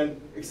 and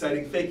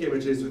exciting fake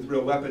images with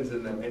real weapons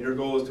in them. And your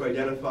goal is to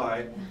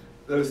identify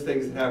those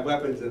things that have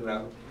weapons in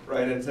them,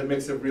 right? And it's a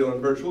mix of real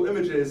and virtual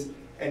images,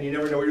 and you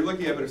never know what you're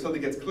looking at, but if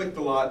something gets clicked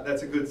a lot,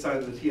 that's a good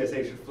sign that the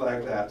TSA should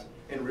flag that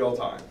in real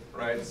time,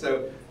 right?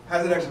 So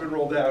hasn't actually been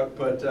rolled out,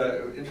 but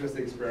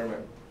interesting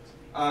experiment.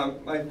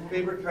 My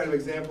favorite kind of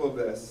example of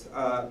this,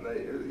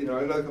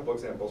 another couple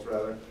examples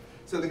rather.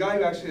 So the guy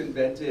who actually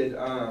invented,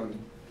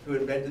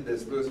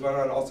 this, Louis Van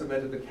On, also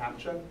invented the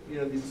CAPTCHA,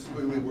 these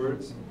squiggly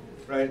words,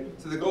 right?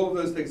 So the goal of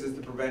those things is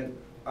to prevent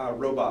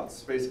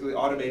robots, basically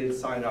automated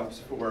sign-ups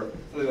for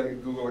something like a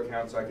Google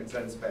account so I can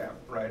send spam,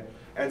 right?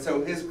 And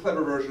so his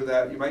clever version of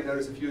that, you might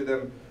notice a few of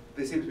them,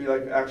 they seem to be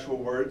like actual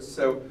words.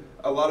 So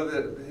a lot of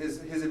his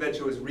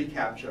invention was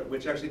reCAPTCHA,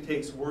 which actually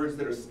takes words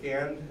that are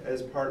scanned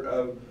as part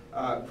of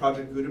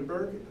Project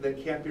Gutenberg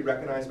that can't be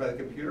recognized by the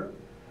computer,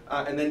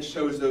 and then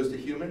shows those to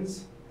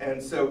humans.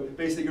 And so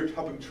basically you're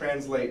helping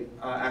translate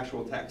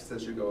actual text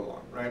as you go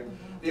along, right?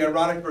 The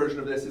ironic version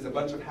of this is a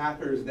bunch of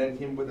hackers then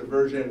came up with a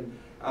version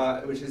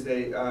which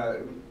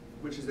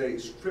is a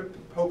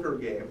strip poker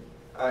game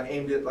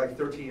aimed at like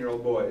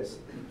 13-year-old boys.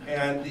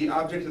 And the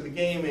object of the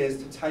game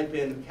is to type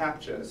in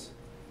CAPTCHAs.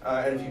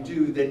 And if you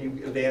do, then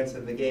you advance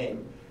in the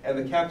game. And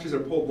the CAPTCHAs are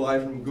pulled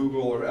live from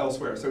Google or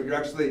elsewhere. So you're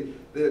actually,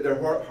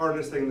 they're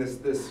harnessing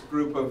this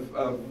group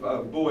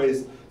of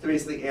boys to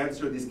basically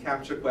answer these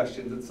CAPTCHA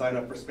questions and sign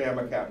up for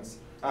spam accounts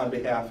on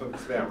behalf of the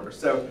spammers.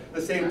 So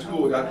the same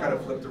tool got kind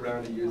of flipped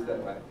around and used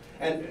that way.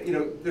 And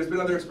there's been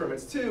other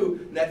experiments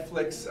too.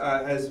 Netflix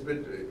has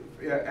been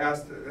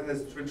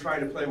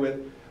trying to play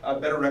with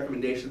better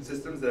recommendation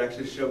systems that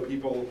actually show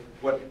people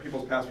what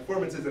people's past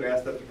performance is and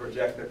ask them to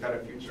project their kind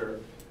of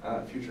future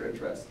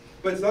interests.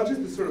 But it's not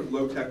just this sort of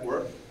low-tech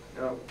work.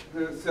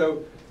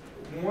 So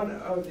one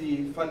of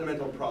the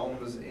fundamental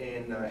problems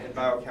in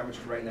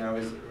biochemistry right now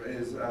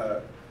is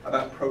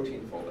about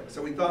protein folding.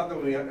 So we thought that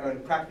when we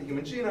cracked the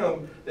human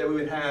genome that we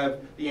would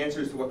have the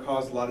answers to what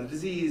caused a lot of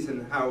disease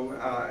and how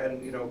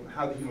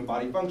the human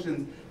body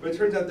functions. But it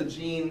turns out the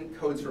gene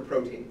codes for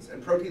proteins,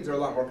 and proteins are a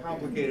lot more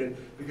complicated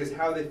because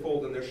how they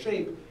fold in their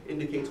shape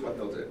indicates what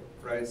they'll do,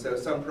 right? So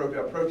some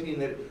protein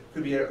that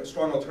could be a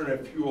strong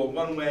alternative fuel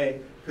one way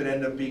could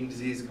end up being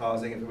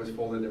disease-causing if it was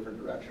folded a different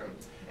direction.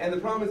 And the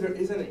problem is there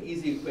isn't an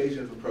easy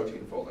equation for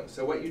protein folding.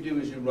 So what you do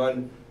is you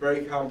run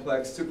very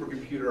complex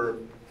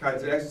supercomputer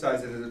kinds of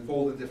exercises and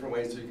fold in different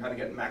ways so you kind of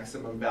get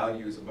maximum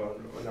values about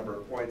a number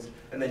of points,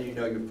 and then you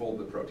know you fold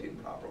the protein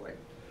properly.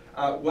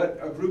 What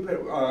a group at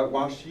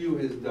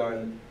WashU has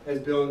done has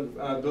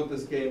built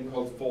this game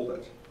called Fold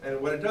It.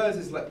 And what it does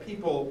is let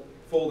people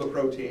fold a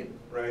protein,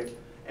 right?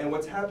 And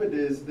what's happened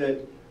is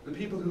that the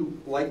people who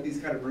like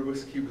these kind of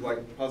Rubik's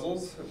Cube-like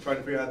puzzles, trying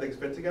to figure out how things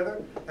fit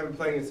together, have been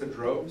playing this in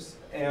droves.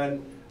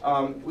 And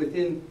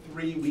within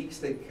 3 weeks,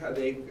 they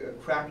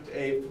cracked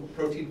a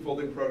protein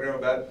folding program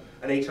about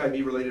an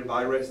HIV-related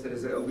virus that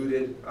has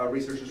eluded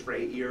researchers for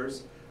 8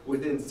 years.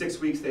 Within 6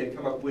 weeks, they had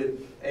come up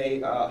with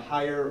a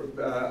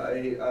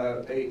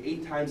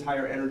 8 times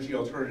higher energy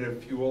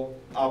alternative fuel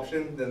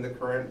option than the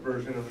current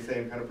version of the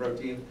same kind of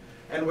protein.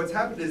 And what's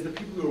happened is the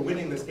people who are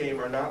winning this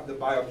game are not the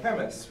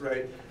biochemists,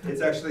 right?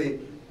 It's actually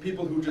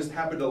people who just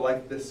happen to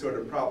like this sort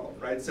of problem,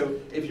 right? So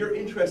if you're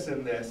interested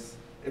in this,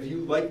 if you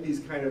like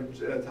these kind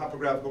of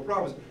topographical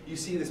problems, you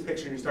see this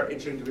picture and you start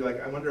itching to be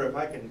like, I wonder if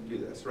I can do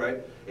this, right?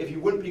 If you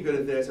wouldn't be good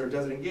at this or it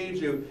doesn't engage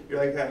you, you're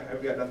like,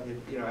 I've got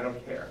nothing, I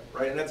don't care,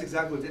 right? And that's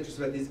exactly what's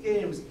interesting about these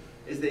games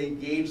is they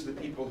engage the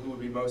people who would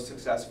be most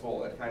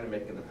successful at kind of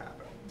making them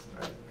happen,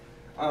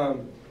 right?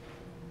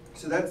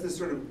 So that's this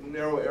sort of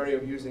narrow area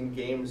of using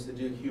games to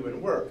do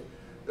human work.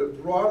 The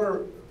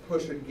broader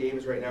push in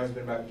games right now has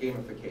been about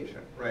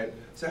gamification, right?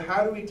 So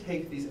how do we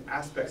take these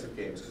aspects of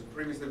games, because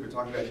previously we were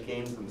talking about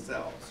games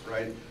themselves,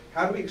 right?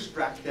 How do we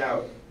extract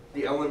out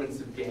the elements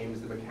of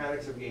games, the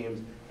mechanics of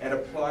games, and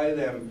apply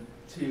them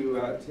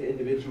to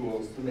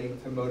individuals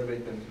to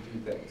motivate them to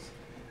do things?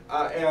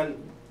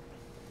 And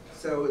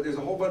so there's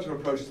a whole bunch of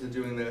approaches to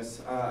doing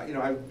this.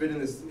 I've been in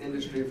this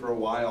industry for a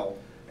while,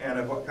 and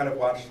I've kind of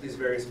watched these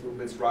various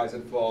movements rise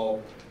and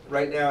fall.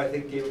 Right now, I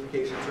think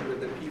gamification is sort of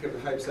at the peak of the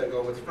hype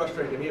cycle. What's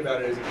frustrating to me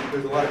about it is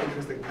there's a lot of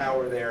interesting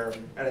power there,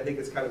 and I think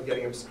it's kind of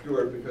getting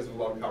obscured because of a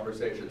lot of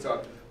conversation.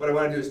 So what I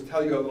want to do is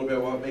tell you a little bit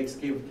about what makes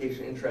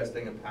gamification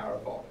interesting and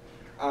powerful.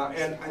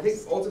 And I think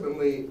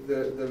ultimately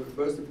the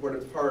most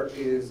important part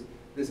is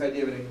this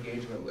idea of an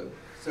engagement loop.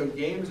 So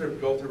games are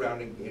built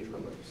around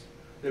engagement loops.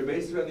 They're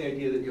based around the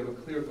idea that you have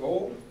a clear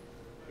goal,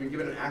 you're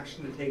given an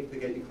action to take to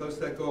get you close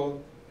to that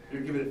goal,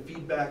 you're given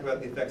feedback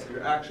about the effects of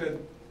your action,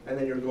 and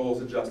then your goal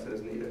is adjusted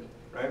as needed,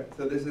 right?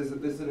 So this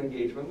is an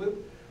engagement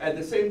loop. At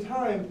the same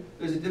time,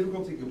 there's a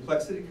difficulty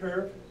complexity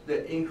curve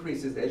that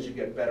increases as you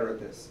get better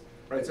at this,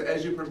 right? So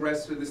as you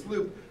progress through this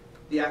loop,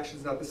 the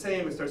action's not the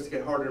same, it starts to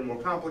get harder and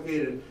more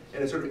complicated,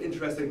 in a sort of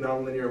interesting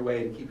nonlinear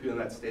way to keep you in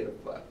that state of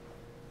flow,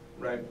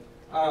 right?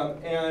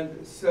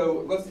 And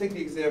so let's take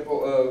the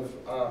example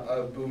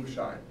of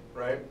Boomshine,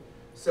 right?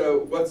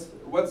 So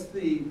what's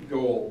the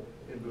goal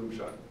in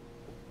Boomshine?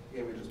 The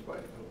game we just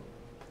played.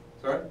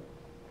 Sorry?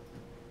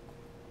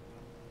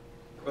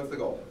 What's the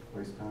goal?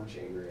 Waste time.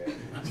 Chain reaction.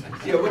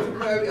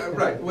 Yeah,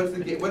 right. What's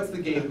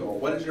the game goal?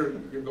 What is your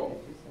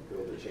goal?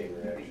 Build a chain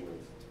reaction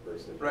of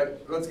person. Right.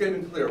 Let's get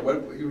even clear.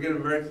 You get a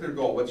very clear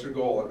goal. What's your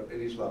goal at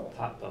each level?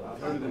 Pop bubble.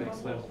 Go to the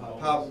next level.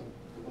 Pop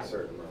A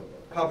certain amount.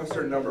 a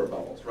certain number of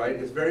bubbles, right?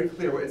 It's very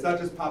clear. It's not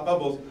just pop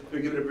bubbles.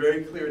 You're given a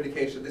very clear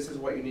indication. This is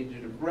what you need to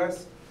do to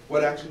progress.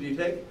 What action do you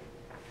take?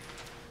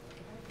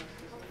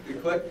 You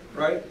click,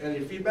 right? And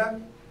your feedback?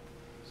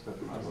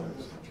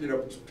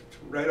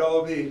 Write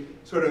all of the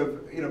sort of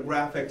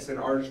graphics and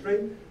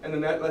artistry, and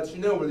then that lets you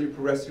know whether you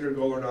progress to your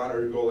goal or not,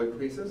 or your goal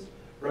increases,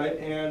 right?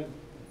 And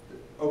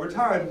over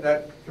time,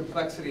 that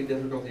complexity and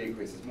difficulty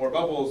increases. More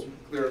bubbles,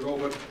 clearer goal,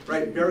 but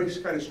right, very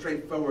kind of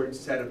straightforward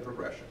set of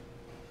progression,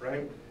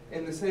 right?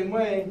 In the same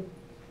way,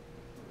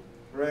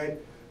 right,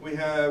 we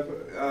have,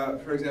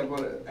 for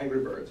example, Angry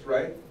Birds,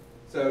 right?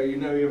 So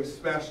you have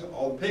smashed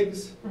all the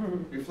pigs,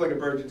 you flick a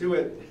bird to do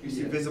it, you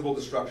see visible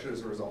destruction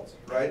as a result,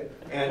 right?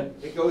 And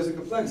it goes in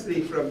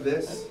complexity from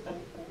this,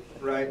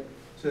 right,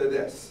 to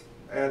this.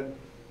 And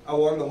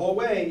along the whole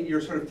way,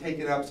 you're sort of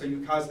taken up, so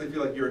you constantly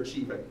feel like you're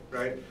achieving,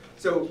 right?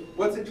 So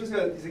what's interesting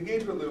about these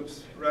engagement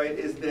loops, right,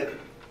 is that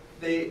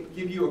they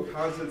give you a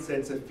constant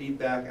sense of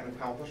feedback and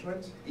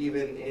accomplishment,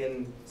 even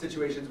in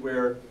situations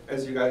where,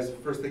 as you guys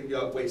first think,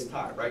 you waste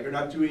time, right? You're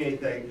not doing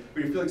anything,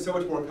 but you're feeling so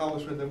much more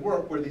accomplishment than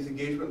work, where these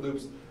engagement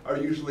loops are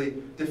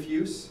usually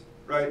diffuse,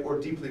 right,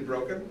 or deeply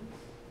broken,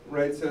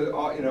 right? So,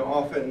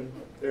 often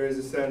there is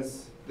a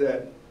sense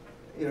that,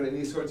 in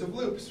these sorts of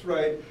loops,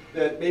 right,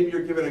 that maybe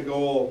you're given a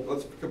goal,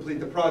 let's complete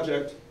the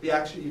project,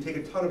 you take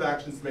a ton of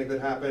actions to make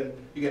that happen,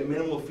 you get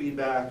minimal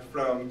feedback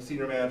from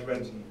senior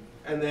management,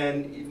 and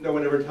then no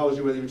one ever tells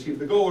you whether you achieved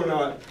the goal or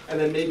not, and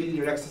then maybe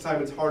your next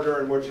assignment's harder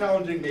and more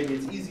challenging, maybe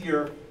it's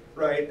easier,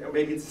 right, or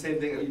maybe it's the same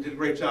thing, you did a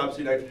great job, so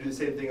you'd have to do the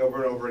same thing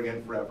over and over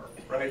again forever,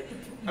 right?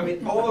 I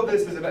mean, all of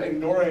this is about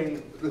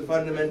ignoring the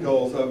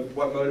fundamentals of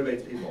what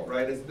motivates people,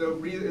 right?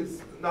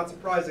 It's not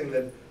surprising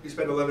that you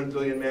spend 11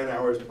 billion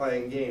man-hours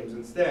playing games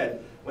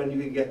instead when you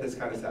can get this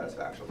kind of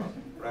satisfaction from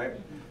it, right?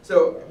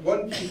 So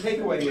one key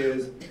takeaway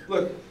is,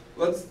 look,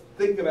 let's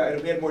think about, and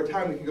if we had more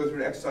time, we can go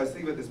through an exercise,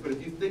 think about this, but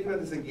if you think about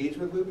this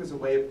engagement loop as a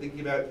way of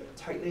thinking about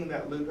tightening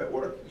that loop at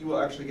work, you will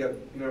actually get,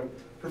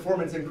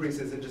 performance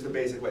increases in just a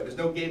basic way. There's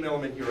no game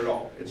element here at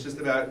all. It's just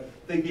about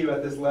thinking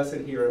about this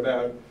lesson here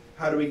about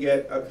how do we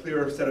get a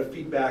clearer set of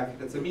feedback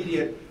that's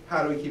immediate,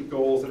 how do we keep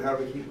goals, and how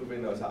do we keep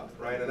moving those up,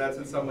 right? And that's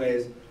in some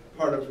ways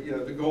part of,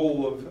 the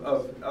goal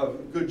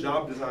of good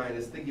job design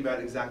is thinking about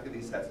exactly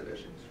these sets of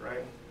issues,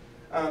 right?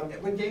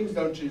 When games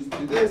don't choose to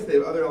do this, they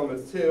have other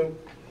elements too,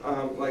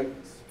 like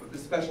the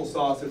special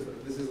sauces.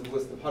 This is a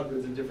list of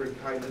hundreds of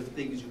different kinds of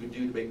things you could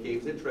do to make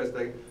games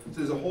interesting. So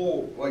there's a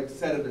whole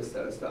set of this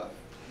set of stuff,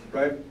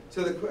 right?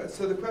 So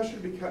the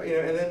question becomes,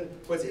 and then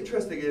what's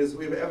interesting is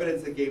we have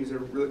evidence that games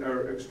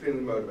are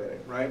extremely motivating,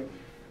 right?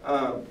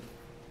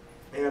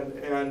 And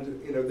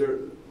they're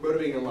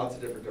motivating in lots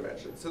of different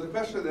dimensions. So the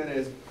question then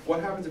is,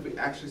 what happens if we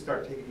actually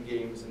start taking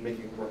games and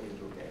making it work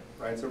into a game,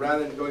 right? So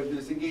rather than going through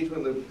this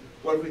engagement loop,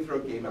 what if we throw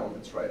game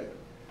elements right in?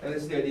 And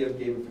this is the idea of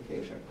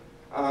gamification.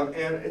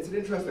 And it's an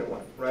interesting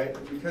one, right?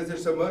 Because they're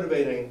so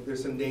motivating,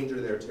 there's some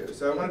danger there too.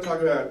 So I want to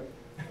talk about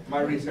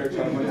my research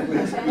on what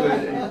makes good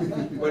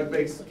and what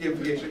makes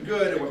gamification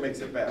good and what makes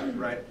it bad,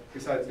 right?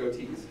 Besides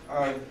goatees.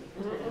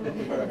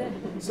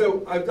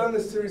 So I've done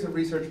this series of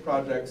research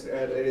projects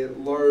at a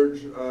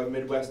large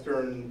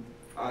Midwestern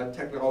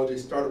technology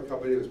startup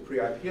company that was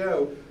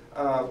pre-IPO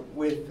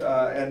with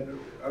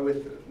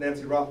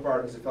Nancy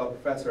Rothbard, who's a fellow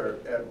professor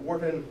at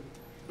Wharton.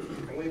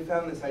 And we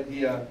found this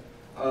idea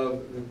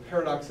of the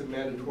paradox of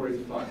mandatory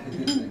fun,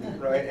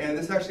 right? And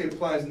this actually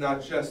applies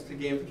not just to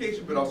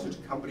gamification, but also to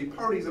company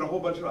parties and a whole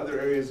bunch of other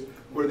areas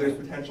where there's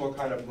potential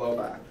kind of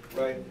blowback,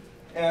 right?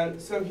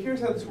 And so here's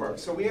how this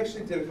works. So we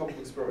actually did a couple of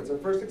experiments. Our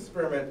first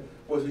experiment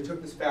was we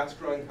took this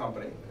fast-growing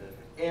company,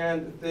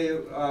 and they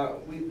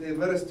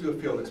let us do a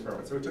field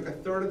experiment. So we took a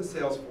third of the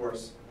sales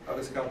force of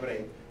this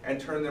company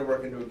and turned their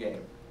work into a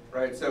game,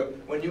 right? So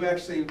when you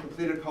actually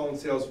completed a call in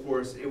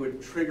Salesforce, it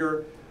would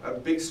trigger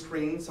big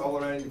screens all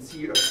around. You can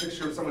see a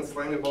picture of someone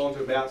slamming a ball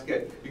into a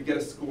basket. You get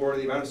a score.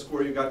 The amount of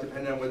score you got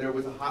depended on whether it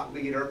was a hot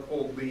lead or a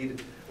cold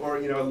lead, or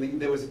a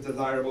lead that was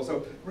desirable.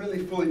 So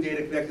really fully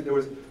data connected. There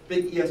was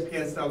big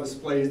ESPN-style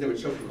displays that would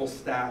show people's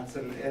stats,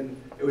 and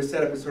it was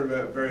set up as sort of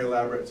a very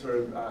elaborate sort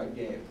of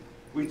game.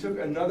 We took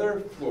another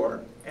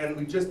floor, and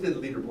we just did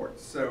leaderboards.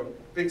 So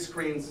big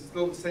screens,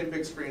 still the same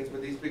big screens,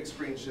 but these big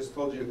screens just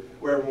told you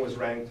where everyone was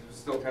ranked.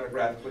 Still kind of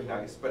graphically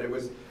nice, but it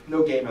was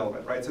no game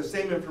element, right? So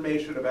same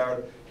information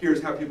about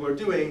here's how people are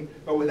doing,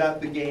 but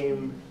without the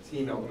game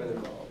team element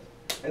involved.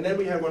 And then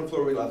we had one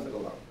floor we left it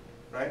alone,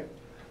 right?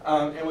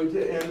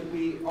 And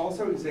we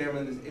also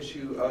examined this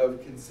issue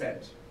of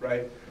consent,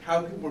 right?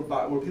 How people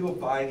were people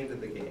buying into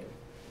the game?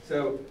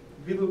 So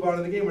the people who bought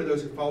into the game were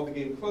those who followed the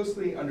game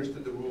closely,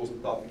 understood the rules,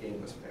 and thought the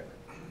game was fair,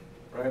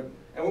 right?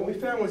 And what we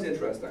found was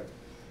interesting.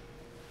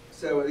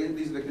 So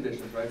these are the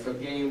conditions, right? So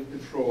game,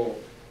 control,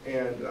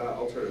 and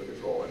alternative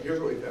control. And here's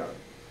what we found: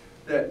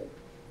 that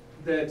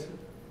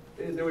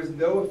there was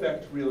no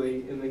effect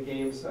really in the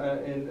games.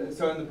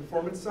 So on the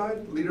performance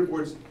side,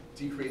 leaderboards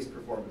decreased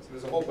performance.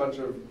 There's a whole bunch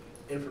of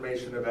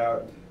information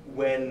about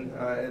when,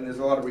 and there's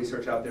a lot of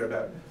research out there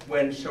about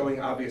when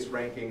showing obvious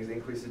rankings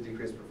increases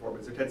decreased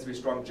performance. There tends to be a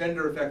strong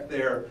gender effect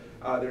there.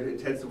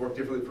 It tends to work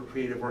differently for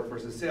creative work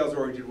versus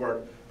sales-oriented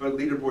work, but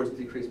leaderboards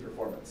decrease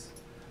performance.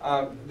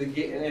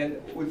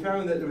 And we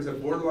found that there was a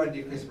borderline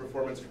decrease in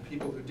performance for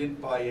people who didn't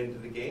buy into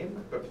the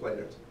game but played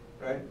it,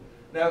 right?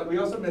 Now, we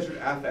also measured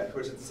affect,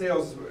 which in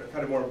sales is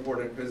kind of more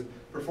important because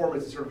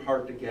performance is sort of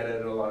hard to get at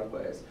in a lot of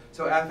ways.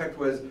 So affect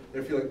was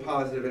they're feeling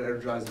positive and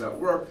energized about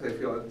work, they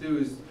feel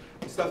enthused,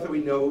 stuff that we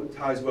know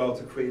ties well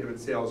to creative and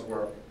sales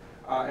work.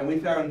 And we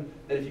found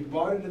that if you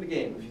bought into the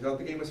game, if you thought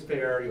the game was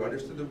fair, you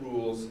understood the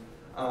rules,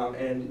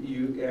 and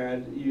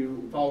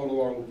you followed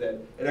along with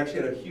it, it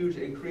actually had a huge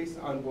increase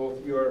on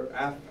both your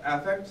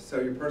affect,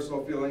 so your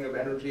personal feeling of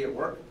energy at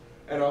work,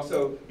 and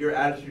also your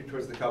attitude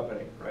towards the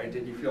company, right?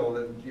 Did you feel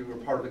that you were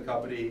part of the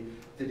company?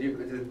 Did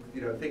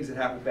things that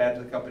happened bad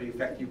to the company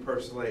affect you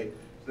personally?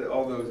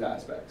 all those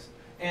aspects.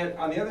 And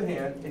on the other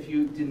hand, if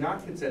you did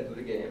not consent to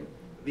the game,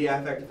 the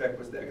affect effect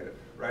was negative,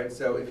 right?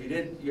 So if you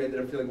did, you ended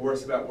up feeling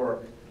worse about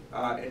work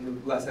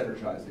and less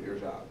energized at your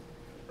job,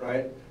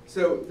 right?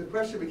 So the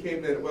question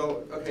became that,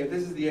 well, okay,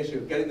 this is the issue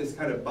of getting this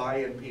kind of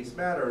buy-in piece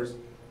matters.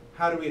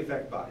 How do we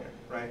affect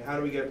buy-in, right? How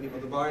do we get people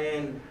to buy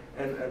in,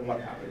 and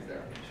what happens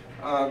there?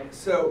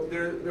 So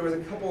there was a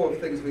couple of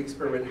things we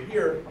experimented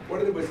here. One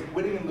of them was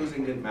winning and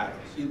losing didn't matter.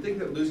 So you'd think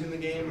that losing the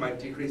game might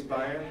decrease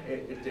buy-in.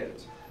 It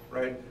didn't,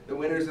 right? The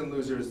winners and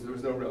losers, there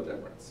was no real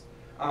difference.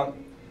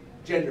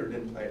 Gender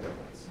didn't play a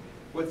difference.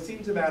 What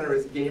seemed to matter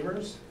is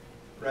gamers,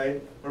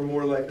 right, were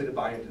more likely to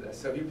buy into this.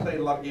 So if you played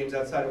a lot of games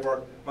outside of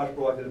work, much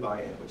more likely to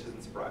buy in, which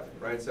isn't surprising,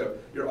 right? So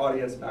your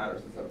audience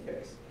matters in some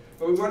case.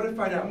 But we wanted to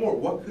find out more.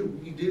 What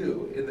could we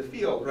do in the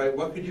field, right?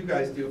 What could you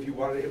guys do if you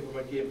wanted to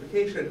implement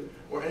gamification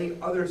or any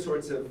other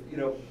sorts of,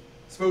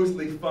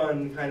 supposedly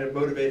fun, kind of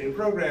motivating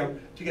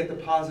program to get the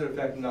positive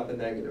effect and not the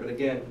negative? And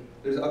again,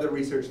 there's other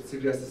research that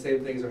suggests the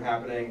same things are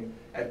happening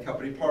at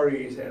company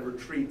parties and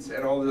retreats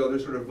and all the other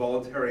sort of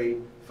voluntary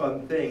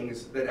fun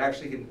things that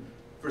actually can,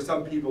 for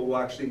some people, will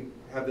actually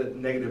have the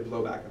negative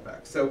blowback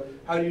effect. So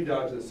how do you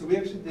dodge this? So we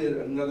actually did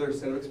another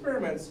set of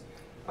experiments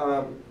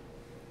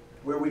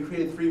where we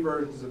created 3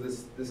 versions of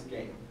this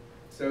game.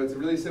 So it's a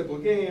really simple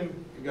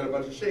game. You've got a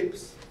bunch of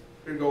shapes.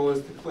 Your goal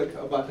is to click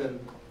a button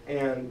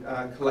and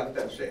collect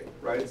that shape,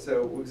 right?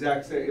 So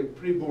exact same,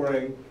 pretty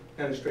boring,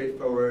 kind of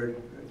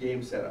straightforward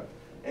game setup.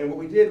 And what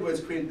we did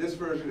was create this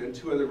version and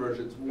 2 other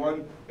versions.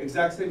 One,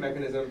 exact same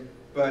mechanism,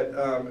 but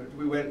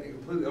we went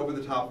completely over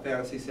the top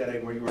fantasy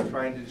setting where you were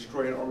trying to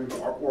destroy an army of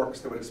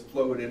orcs that would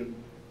explode in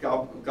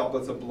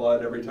goblets of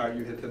blood every time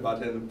you hit the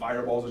button, and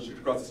fireballs would shoot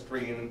across the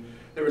screen, and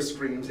there were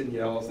screams and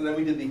yells. And then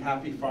we did the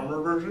happy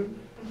farmer version,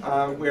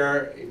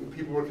 where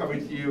people were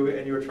coming to you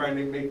and you were trying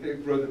to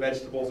grow the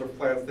vegetables or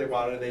plants they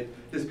wanted, and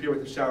they'd disappear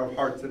with a shower of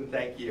hearts and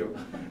thank you.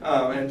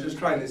 And just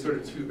trying these sort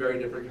of 2 very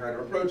different kind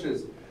of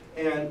approaches.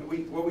 And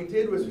what we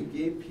did was we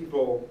gave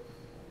people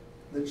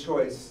the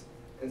choice,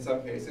 in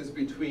some cases,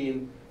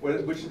 between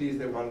which of these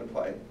they wanted to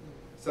play.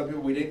 Some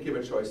people we didn't give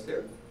a choice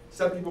to.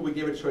 Some people we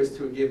gave a choice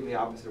to and gave them the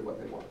opposite of what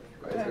they wanted,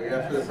 right? So you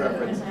have the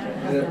preference.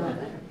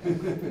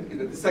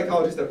 The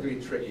psychology stuff can be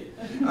tricky.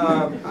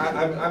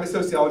 I'm a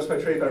sociologist by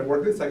trade, but I've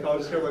worked with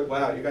psychologists here. I'm like,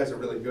 wow, you guys are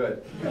really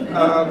good.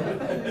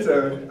 And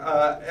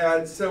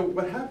so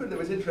what happened that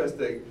was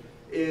interesting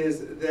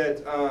is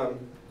that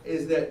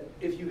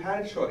if you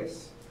had a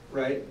choice,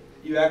 right,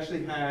 you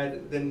actually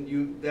had,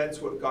 that's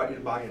what got you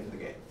to buy into the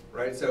game,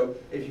 right? So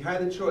if you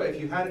had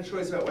a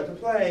choice about what to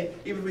play,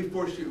 even if we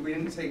forced you, we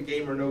didn't say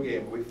game or no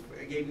game, but we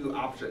gave you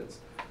options,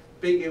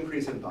 big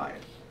increase in buy-in,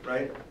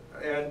 right?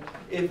 And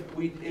if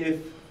we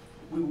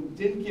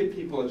didn't give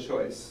people a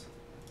choice,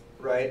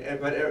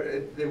 right, but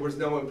there was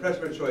no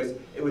impression of a choice,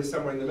 it was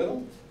somewhere in the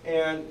middle.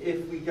 And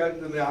if we got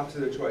them the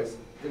opposite of choice,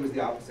 it was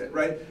the opposite,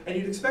 right? And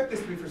you'd expect this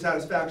to be for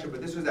satisfaction,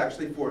 but this was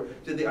actually for,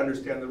 did they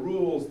understand the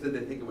rules? Did they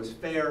think it was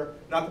fair?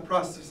 Not the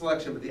process of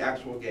selection, but the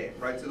actual game,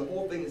 right? So the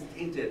whole thing is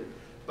tainted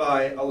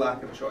by a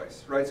lack of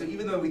choice, right? So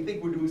even though we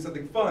think we're doing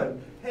something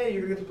fun, hey,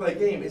 you're gonna get to play a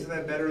game, isn't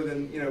that better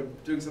than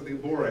doing something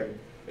boring?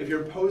 If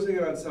you're imposing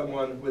it on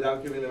someone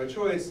without giving them a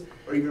choice,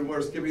 or even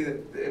worse,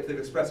 if they've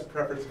expressed a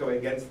preference going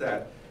against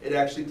that, it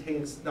actually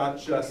taints not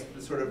just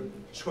the sort of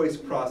choice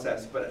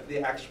process, but the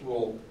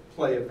actual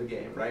play of the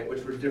game, right?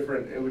 Which weren't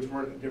different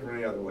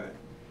any other way,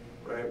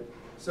 right?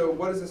 So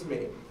what does this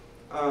mean?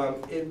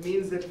 It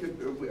means that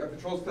a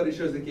control study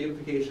shows that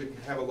gamification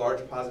can have a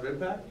large positive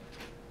impact,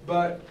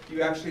 but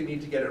you actually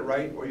need to get it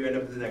right, or you end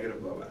up with a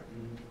negative blowback,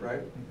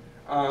 right?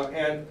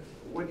 And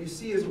what you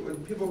see is when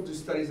people do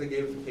studies on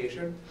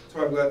gamification,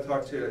 so I'm glad to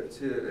talk to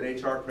an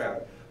HR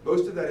crowd,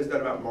 most of that is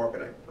done about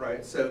marketing,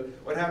 right? So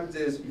what happens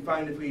is you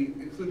find if we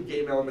include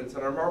game elements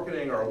on our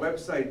marketing or our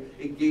website,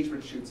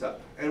 engagement shoots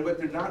up. And what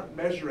they're not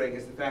measuring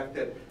is the fact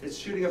that it's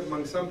shooting up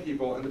among some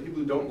people, and the people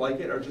who don't like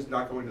it are just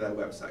not going to that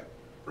website,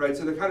 right?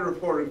 So they're kind of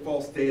reporting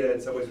false data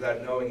in some ways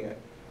without knowing it,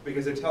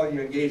 because they're telling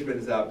you engagement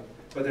is up,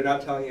 but they're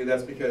not telling you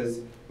that's because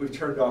we've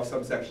turned off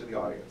some section of the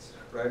audience,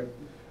 right?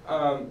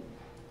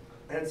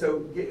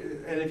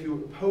 And if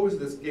you oppose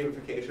this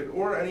gamification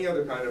or any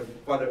other kind of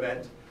fun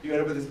event, you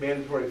end up with this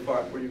mandatory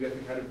fun where you get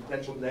the kind of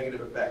potential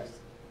negative effects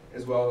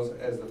as well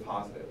as the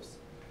positives.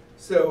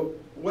 So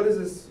what are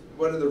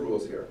the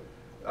rules here?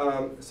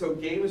 So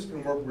games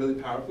can work really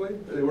powerfully.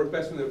 They work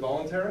best when they're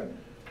voluntary.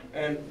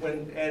 And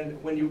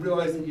when you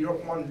realize that you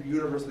don't want a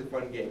universally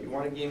fun game, you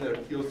want a game that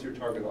appeals to your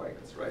target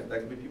audience, right? That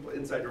can be people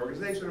inside your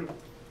organization,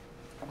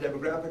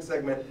 demographic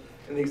segment.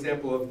 In the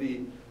example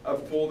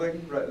of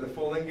folding, right, the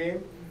folding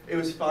game, it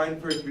was fine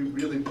for it to be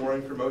really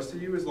boring for most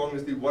of you, as long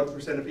as the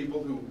 1% of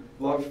people who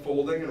love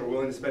folding and are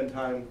willing to spend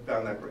time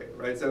found that great,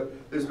 right? So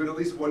there's been at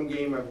least one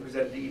game I've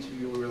presented to each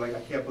of you where we're like, I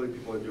can't believe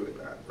people are doing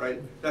that,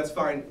 right? That's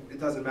fine. It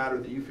doesn't matter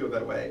that you feel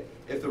that way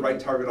if the right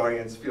target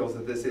audience feels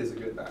that this is a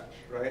good match,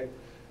 right?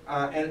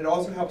 And it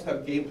also helps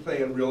have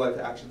gameplay and real-life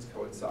actions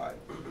coincide.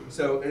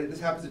 So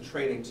this happens in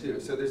training too.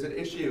 So there's an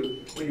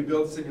issue when you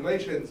build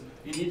simulations,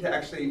 you need to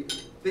actually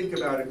think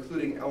about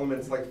including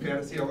elements like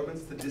fantasy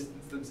elements to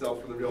distance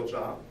themselves from the real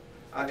job.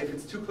 If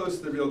it's too close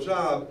to the real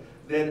job,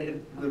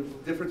 then the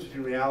difference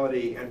between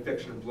reality and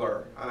fiction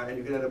blur, and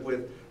you can end up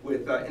with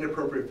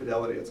inappropriate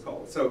fidelity, it's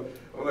called. So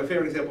my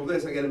favorite example of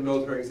this, again, a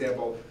military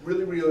example,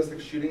 really realistic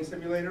shooting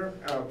simulator,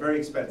 very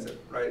expensive,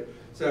 right?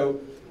 So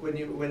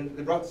when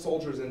they brought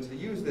soldiers in to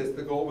use this,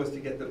 the goal was to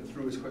get them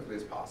through as quickly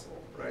as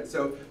possible, right?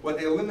 So what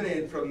they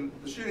eliminated from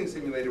the shooting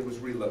simulator was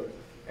reloading.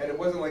 And it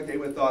wasn't like they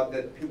would thought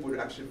that people would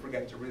actually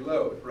forget to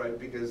reload, right?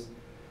 Because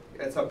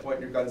at some point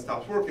your gun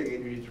stops working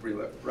and you need to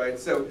reload, right?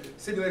 So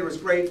simulator was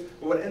great,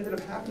 but what ended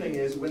up happening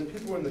is when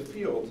people were in the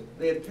field,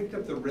 they had picked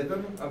up the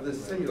rhythm of the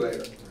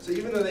simulator. So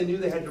even though they knew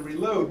they had to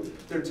reload,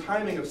 their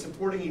timing of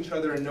supporting each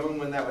other and knowing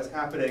when that was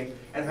happening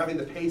and having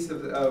the pace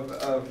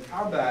of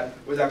combat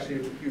was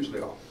actually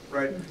hugely off,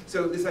 right?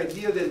 So this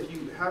idea that if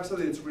you have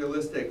something that's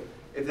realistic,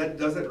 if that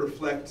doesn't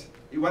reflect,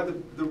 you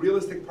want the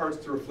realistic parts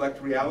to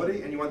reflect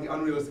reality, and you want the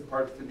unrealistic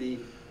parts to be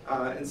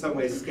in some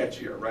ways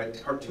sketchier, right?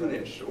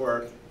 Cartoonish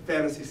or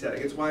fantasy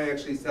setting. It's why I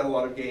actually set a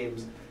lot of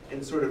games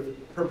in sort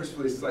of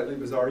purposefully slightly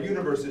bizarre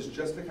universes,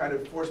 just to kind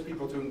of force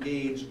people to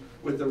engage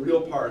with the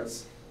real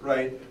parts,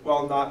 right?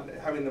 While not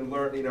having them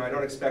learn, I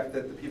don't expect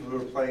that the people who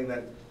are playing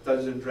that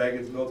Dungeons &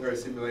 Dragons military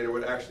simulator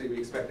would actually be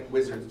expecting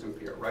wizards to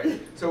appear, right?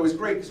 So it was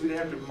great because we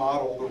didn't have to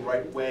model the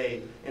right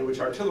way in which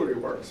artillery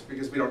works,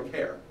 because we don't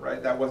care,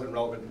 right? That wasn't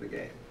relevant to the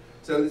game.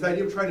 So this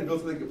idea of trying to build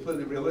something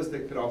completely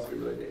realistic could also be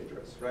really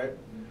dangerous, right?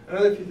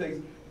 Another few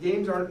things,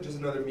 games aren't just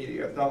another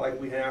media. It's not like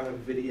we now have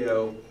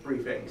video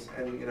briefings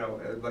and,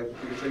 like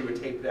we can show you a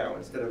tape now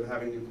instead of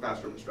having to do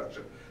classroom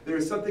instruction. There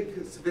is something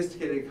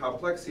sophisticated and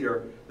complex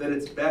here that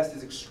its best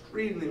is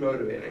extremely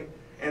motivating,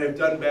 and if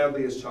done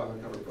badly is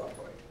chocolate covered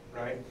broccoli,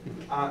 right?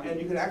 And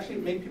you can actually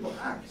make people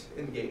act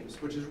in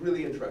games, which is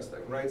really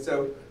interesting, right?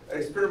 So an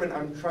experiment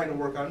I'm trying to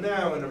work on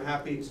now, and I'm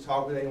happy to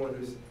talk with anyone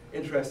who's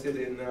interested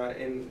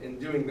in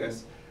doing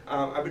this.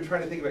 I've been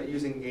trying to think about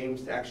using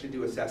games to actually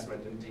do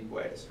assessment in deep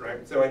ways,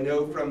 right? So I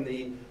know from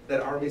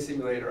that Army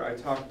simulator, I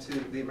talked to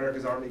the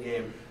America's Army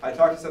game, I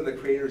talked to some of the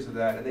creators of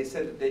that, and they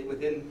said that they,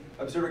 within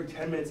observing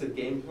 10 minutes of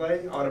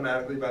gameplay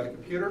automatically by the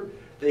computer,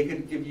 they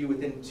could give you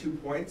within 2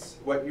 points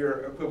what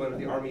your equivalent of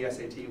the Army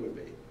SAT would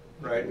be,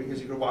 right?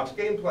 Because you can watch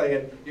gameplay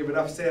and you have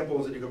enough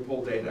samples and you can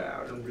pull data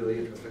out in really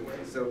interesting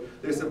ways. So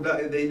there's some,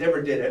 they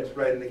never did it,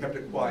 right, and they kept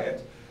it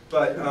quiet.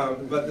 But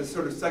the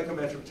sort of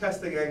psychometric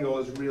testing angle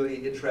is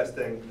really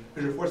interesting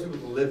because you're forcing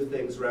people to live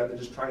things rather than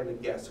just trying to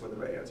guess what the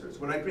right answer is.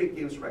 When I create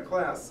games for my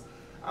class,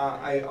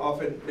 I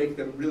often make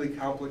them really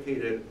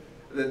complicated.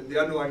 The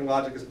underlying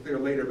logic is clear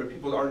later, but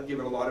people aren't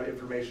given a lot of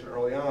information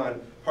early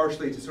on,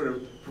 partially to sort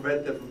of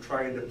prevent them from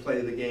trying to play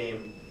the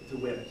game to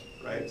win it,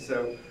 right?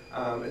 So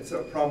it's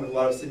a problem with a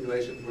lot of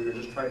simulations where you're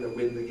just trying to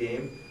win the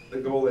game. The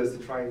goal is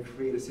to try and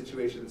create a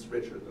situation that's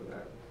richer than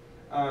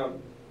that.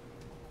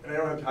 And I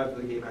don't have time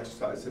for the game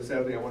exercise, so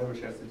sadly I won't have a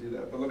chance to do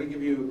that. But let me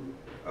give you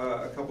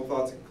a couple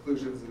thoughts and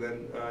conclusions, and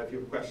then if you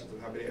have questions,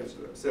 I'm happy to answer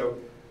them. So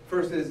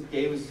first is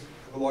games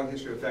have a long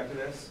history of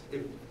effectiveness.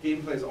 If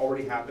gameplay is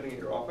already happening in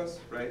your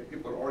office, right?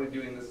 People are already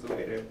doing this as a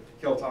way to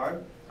kill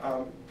time.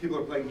 People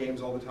are playing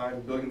games all the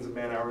time. Billions of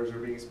man hours are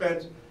being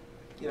spent.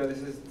 This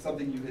is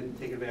something you can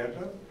take advantage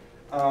of.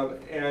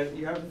 And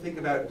you have to think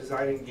about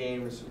designing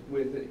games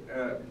with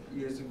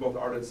using both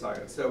art and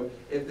science. So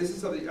if this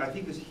is something, I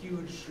think there's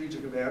huge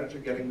strategic advantage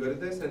of getting good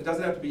at this, and it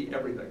doesn't have to be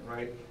everything,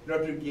 right? You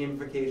don't have to do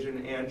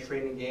gamification and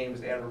training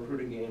games and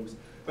recruiting games,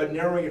 but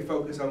narrowing your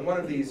focus on one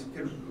of these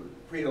can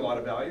create a lot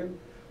of value.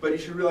 But you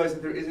should realize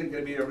that there isn't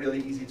going to be a really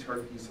easy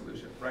turnkey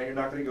solution, right? You're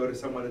not going to go to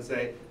someone and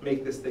say,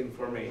 make this thing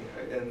for me,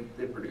 and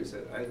they produce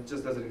it. It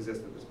just doesn't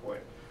exist at this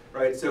point,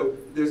 right? So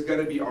there's going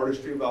to be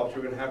artistry involved.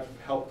 You're going to have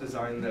to help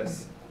design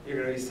this. You're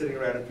going to be sitting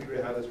around and figuring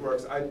out how this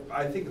works.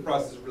 I think the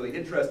process is really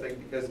interesting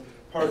because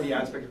part of the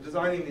aspect of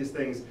designing these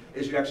things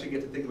is you actually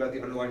get to think about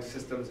the underlying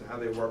systems and how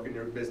they work in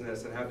your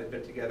business and how they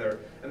fit together.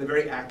 And the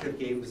very active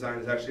game design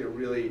is actually a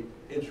really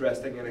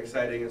interesting and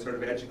exciting and sort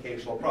of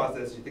educational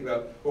process. You think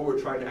about what we're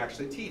trying to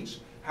actually teach.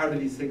 How do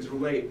these things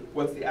relate?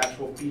 What's the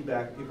actual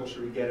feedback people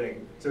should be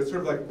getting? So it's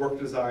sort of like work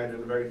design in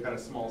a very kind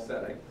of small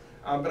setting.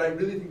 But I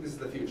really think this is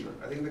the future.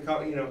 I think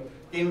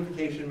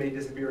gamification may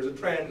disappear as a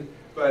trend,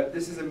 but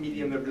this is a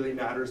medium that really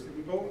matters to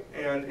people,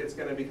 and it's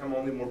going to become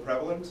only more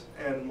prevalent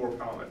and more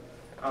common.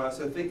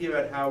 So thinking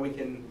about how we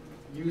can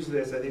use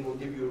this, I think, will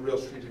give you a real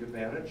strategic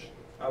advantage,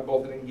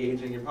 both in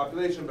engaging your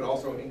population, but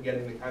also in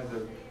getting the kinds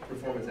of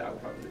performance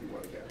outcomes that you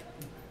want to get.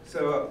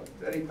 So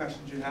any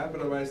questions you have?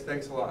 But otherwise,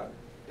 thanks a lot.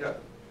 Yeah.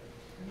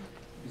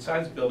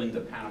 Besides building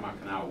the Panama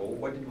Canal, well,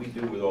 what did we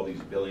do with all these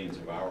billions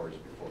of hours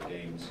before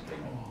games came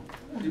along?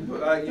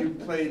 You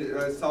played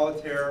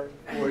solitaire,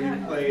 or you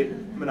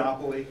played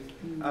Monopoly.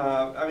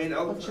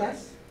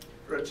 Chess?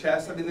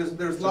 Chess. I mean,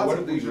 there's So lots what of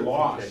have we these.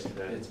 lost?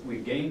 We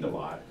gained a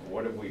lot.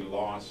 What have we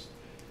lost?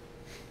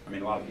 I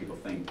mean, a lot of people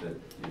think that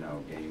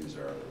games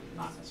are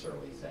not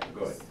necessarily that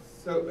good.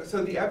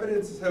 So the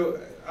evidence.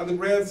 So on the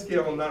grand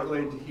scale, not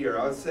related to here,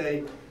 I would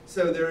say.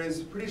 So there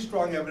is pretty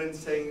strong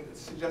evidence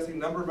suggesting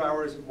number of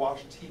hours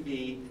watched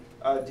TV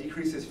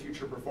decreases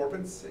future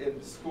performance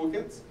in school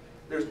kids.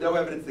 There's no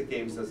evidence that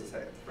games does the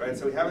same, right?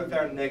 So we haven't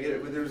found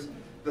negative, there's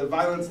the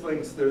violence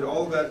links, there's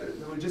all of that,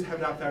 we just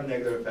have not found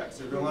negative effects.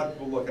 There's been a lot of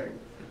people looking.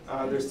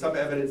 There's some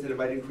evidence that it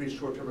might increase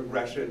short-term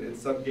aggression in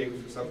some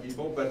games for some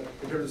people, but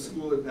in terms of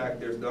school impact,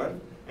 there's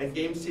none. And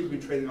games seem to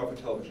be trading off of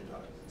television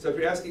time. So if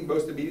you're asking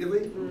most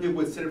immediately, people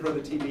would sit in front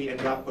of the TV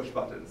and not push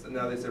buttons, and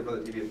now they sit in front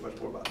of the TV and push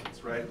more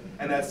buttons, right?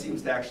 And that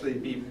seems to actually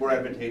be more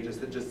advantageous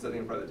than just sitting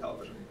in front of the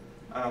television.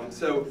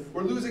 So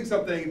we're losing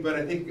something, but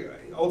I think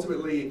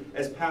ultimately,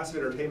 as passive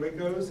entertainment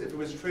goes, if it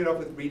was a trade-off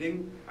with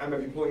reading, I might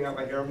be pulling out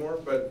my hair more,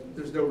 but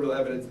there's no real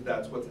evidence that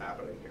that's what's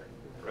happening here,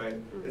 right?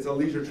 It's a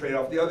leisure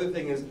trade-off. The other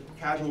thing is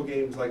casual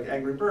games like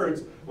Angry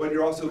Birds, what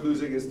you're also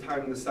losing is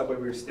time in the subway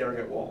where you're staring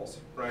at walls,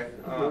 right?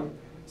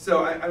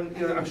 So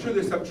I'm sure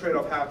there's some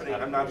trade-off happening.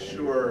 I'm not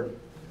sure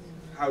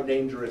how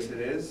dangerous it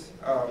is.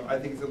 I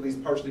think it's at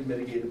least partially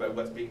mitigated by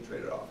what's being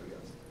traded off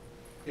against.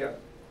 Yeah?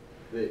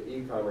 The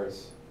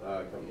e-commerce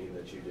company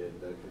that you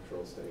did the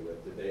control study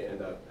with, did they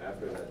end up,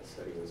 after that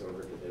study was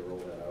over, did they roll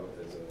that out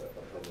as a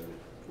permanent?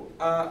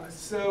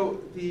 So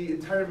the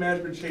entire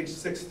management changed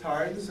 6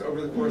 times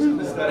over the course of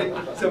the study.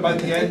 So by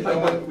the end,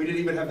 we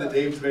didn't even have the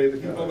names of any of the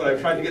people, but I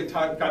tried to get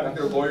contact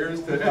their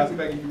lawyers to ask if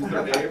I could use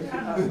their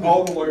name.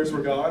 All the lawyers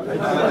were gone. Their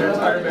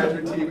entire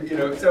management team, you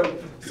know.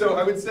 So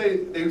I would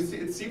say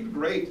it seemed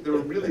great. They were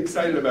really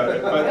excited about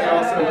it, but they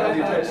also had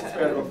the attention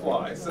span of a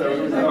fly. So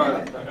it was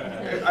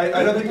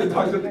I don't think they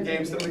talked about the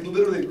game. So like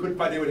literally couldn't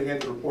find anyone to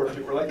hand the report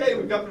to. We're like, hey,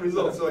 we've got the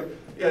results. So like,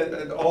 yeah,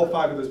 and all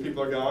 5 of those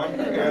people are gone,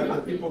 and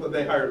the people that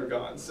they hired are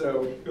gone.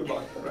 So good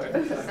luck, right?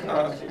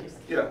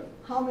 Yeah.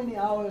 How many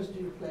hours do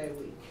you play a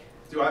week?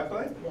 Do I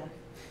play?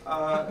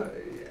 Yeah.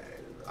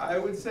 I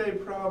would say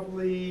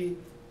probably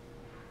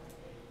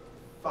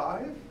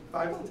 5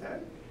 to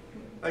 10.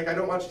 Like I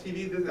don't watch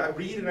TV. I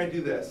read and I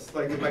do this,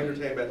 like with my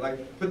entertainment.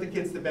 Like put the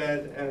kids to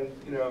bed, and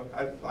you know,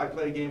 I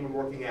play a game when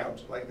working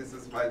out. Like this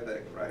is my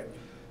thing, right?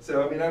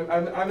 So I mean,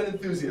 I'm an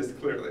enthusiast,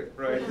 clearly,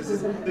 right?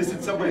 This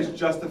in some ways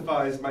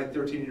justifies my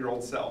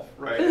 13-year-old self,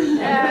 right? I've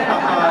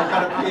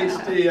got a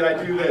PhD and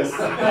I do this. You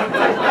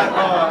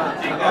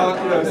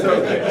know,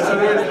 so there is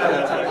that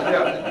aspect.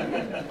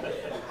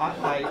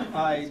 Yeah.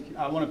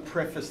 I want to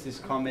preface this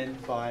comment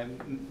by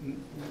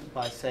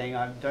saying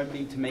I don't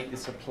mean to make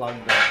this a plug,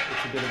 but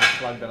it's a bit of a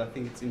plug, but I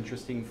think it's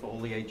interesting for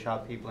all the HR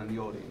people in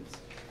the audience.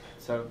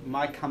 So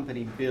my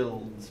company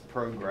builds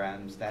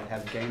programs that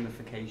have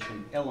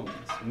gamification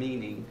elements,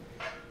 meaning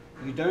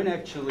you don't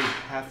actually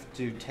have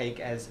to take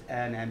as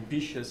an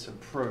ambitious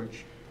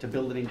approach to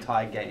build an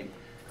entire game,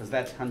 because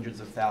that's hundreds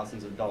of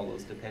thousands of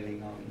dollars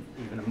depending on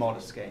even a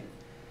modest game.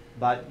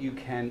 But you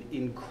can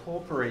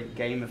incorporate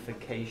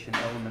gamification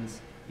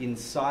elements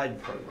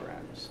inside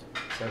programs.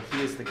 So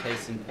here's the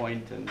case in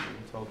point, and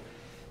we'll talk.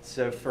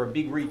 So for a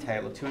big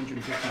retailer,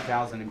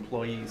 250,000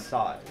 employee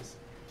size,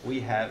 we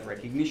have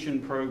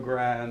recognition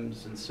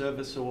programs and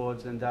service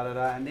awards and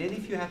da-da-da. And then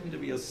if you happen to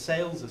be a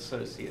sales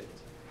associate,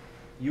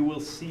 you will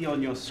see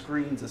on your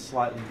screens a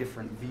slightly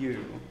different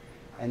view,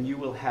 and you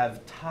will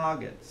have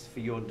targets for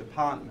your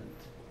department.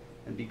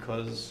 And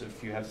because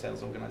if you have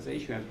sales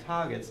organization, you have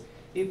targets,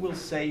 it will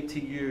say to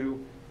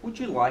you, would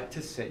you like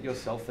to set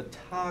yourself a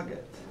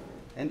target?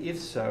 And if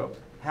so,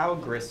 how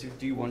aggressive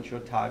do you want your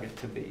target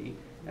to be?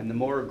 And the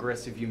more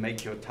aggressive you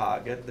make your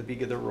target, the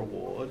bigger the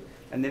reward.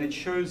 And then it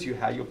shows you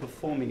how you're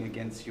performing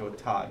against your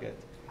target.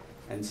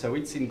 And so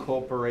it's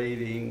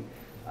incorporating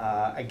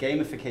a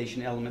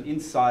gamification element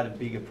inside a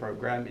bigger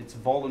program. It's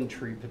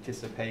voluntary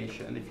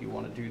participation if you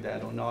want to do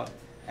that or not.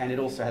 And it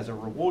also has a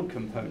reward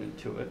component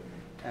to it.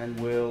 And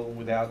will,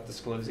 without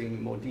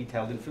disclosing more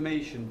detailed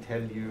information,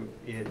 tell you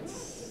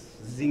it's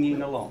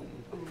zinging along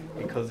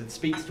because it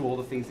speaks to all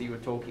the things that you were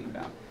talking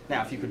about.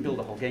 Now, if you could build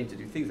a whole game to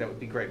do things, that would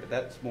be great, but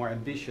that's more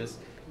ambitious.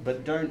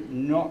 But don't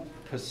not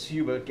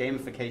pursue a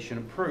gamification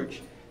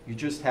approach. You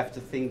just have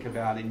to think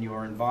about in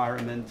your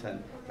environment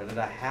and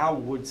how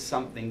would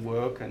something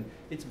work, and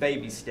it's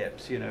baby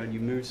steps, you know, and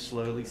you move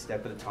slowly,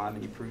 step at a time,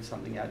 and you prove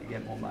something out, you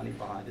get more money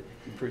behind it,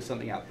 you prove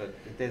something out. But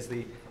there's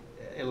the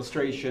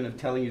illustration of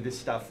telling you this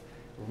stuff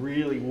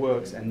really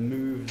works and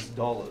moves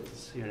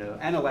dollars, you know,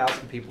 and allows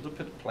for people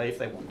to play if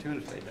they want to,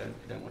 and if they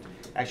don't want to.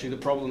 Actually, the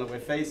problem that we're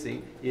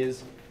facing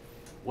is,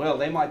 well,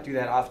 they might do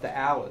that after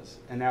hours,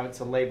 and now it's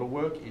a labor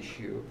work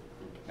issue.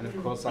 And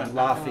of course, I'm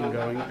laughing,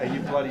 going, "Are you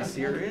bloody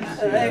serious?"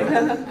 You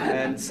know?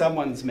 And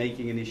someone's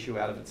making an issue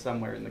out of it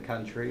somewhere in the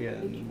country,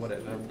 and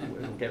whatever,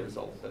 it'll get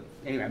resolved. But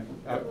anyway.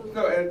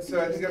 No, and so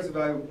I think that's a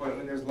valuable point. I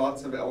mean, there's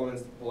lots of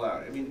elements to pull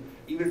out. I mean,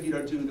 even if you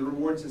don't do the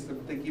reward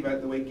system, thinking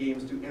about the way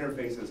games do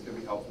interfaces can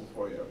be helpful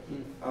for you.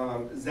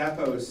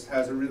 Zappos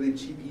has a really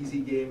cheap, easy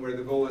game where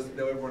the goal is to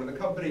know everyone in the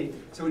company.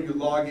 So when you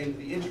log into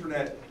the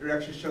intranet, you're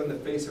actually shown the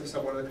face of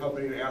someone in the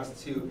company and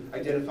asked to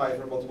identify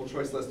from a multiple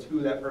choice list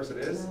who that person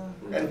is.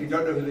 And if you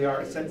don't know who they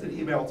are, it sends an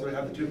email to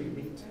have the two of you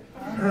meet.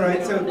 All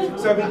right. So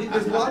I mean,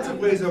 there's lots of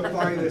ways of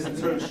applying this in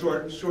sort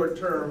of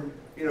short-term,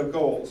 you know,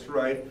 goals.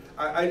 Right.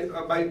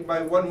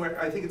 My one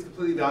where I think it's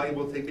completely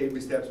valuable to take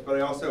baby steps, but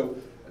I also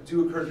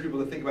do encourage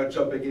people to think about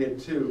jumping in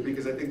too,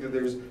 because I think that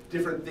there's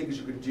different things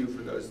you could do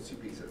for those two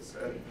pieces.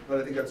 But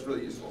I think that's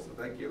really useful, so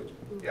thank you.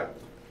 Yeah.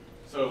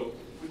 So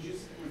would you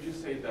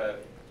say that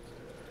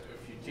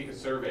if you take a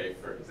survey,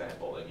 for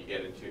example, and you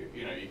get into,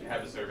 you can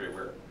have a survey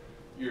where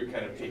you're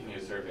kind of taking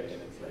a survey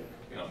and it's like,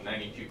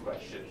 92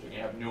 questions and you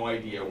have no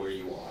idea where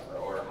you are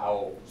or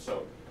how,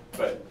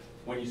 but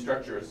when you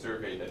structure a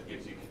survey that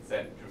gives you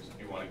consent,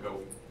 do you want to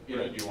go, do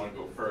you want to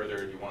go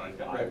further, do you want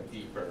to dive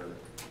deeper?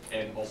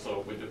 And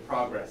also with the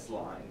progress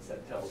lines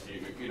that tells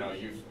you,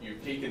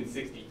 you've taken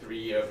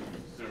 63 of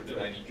sort of the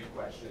 92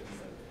 questions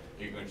and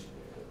you're going to,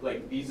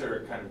 like, these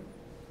are kind of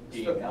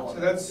game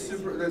elements.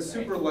 So that's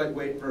super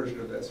lightweight version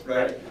of this,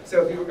 right?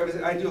 So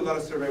if I do a lot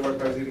of survey work.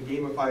 If I was going to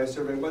gamify a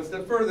survey one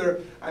step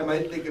further, I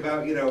might think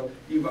about,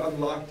 you've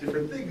unlocked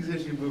different things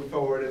as you move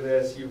forward in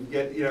this. You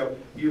get, you're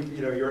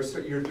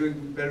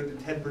doing better than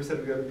 10%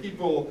 of the other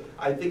people.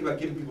 I think about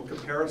giving people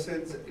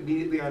comparisons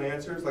immediately on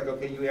answers, like,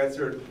 okay, you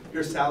answered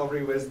your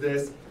salary was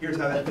this. Here's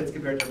how that fits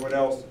compared to everyone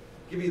else.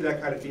 Give you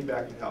that kind of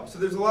feedback can help. So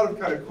there's a lot of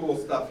kind of cool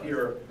stuff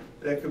here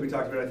that could be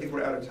talked about. I think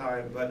we're out of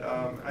time, but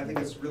I think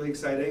it's really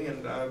exciting,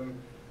 and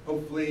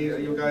hopefully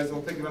you guys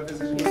will think about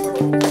this as you move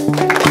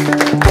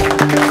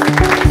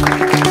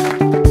forward.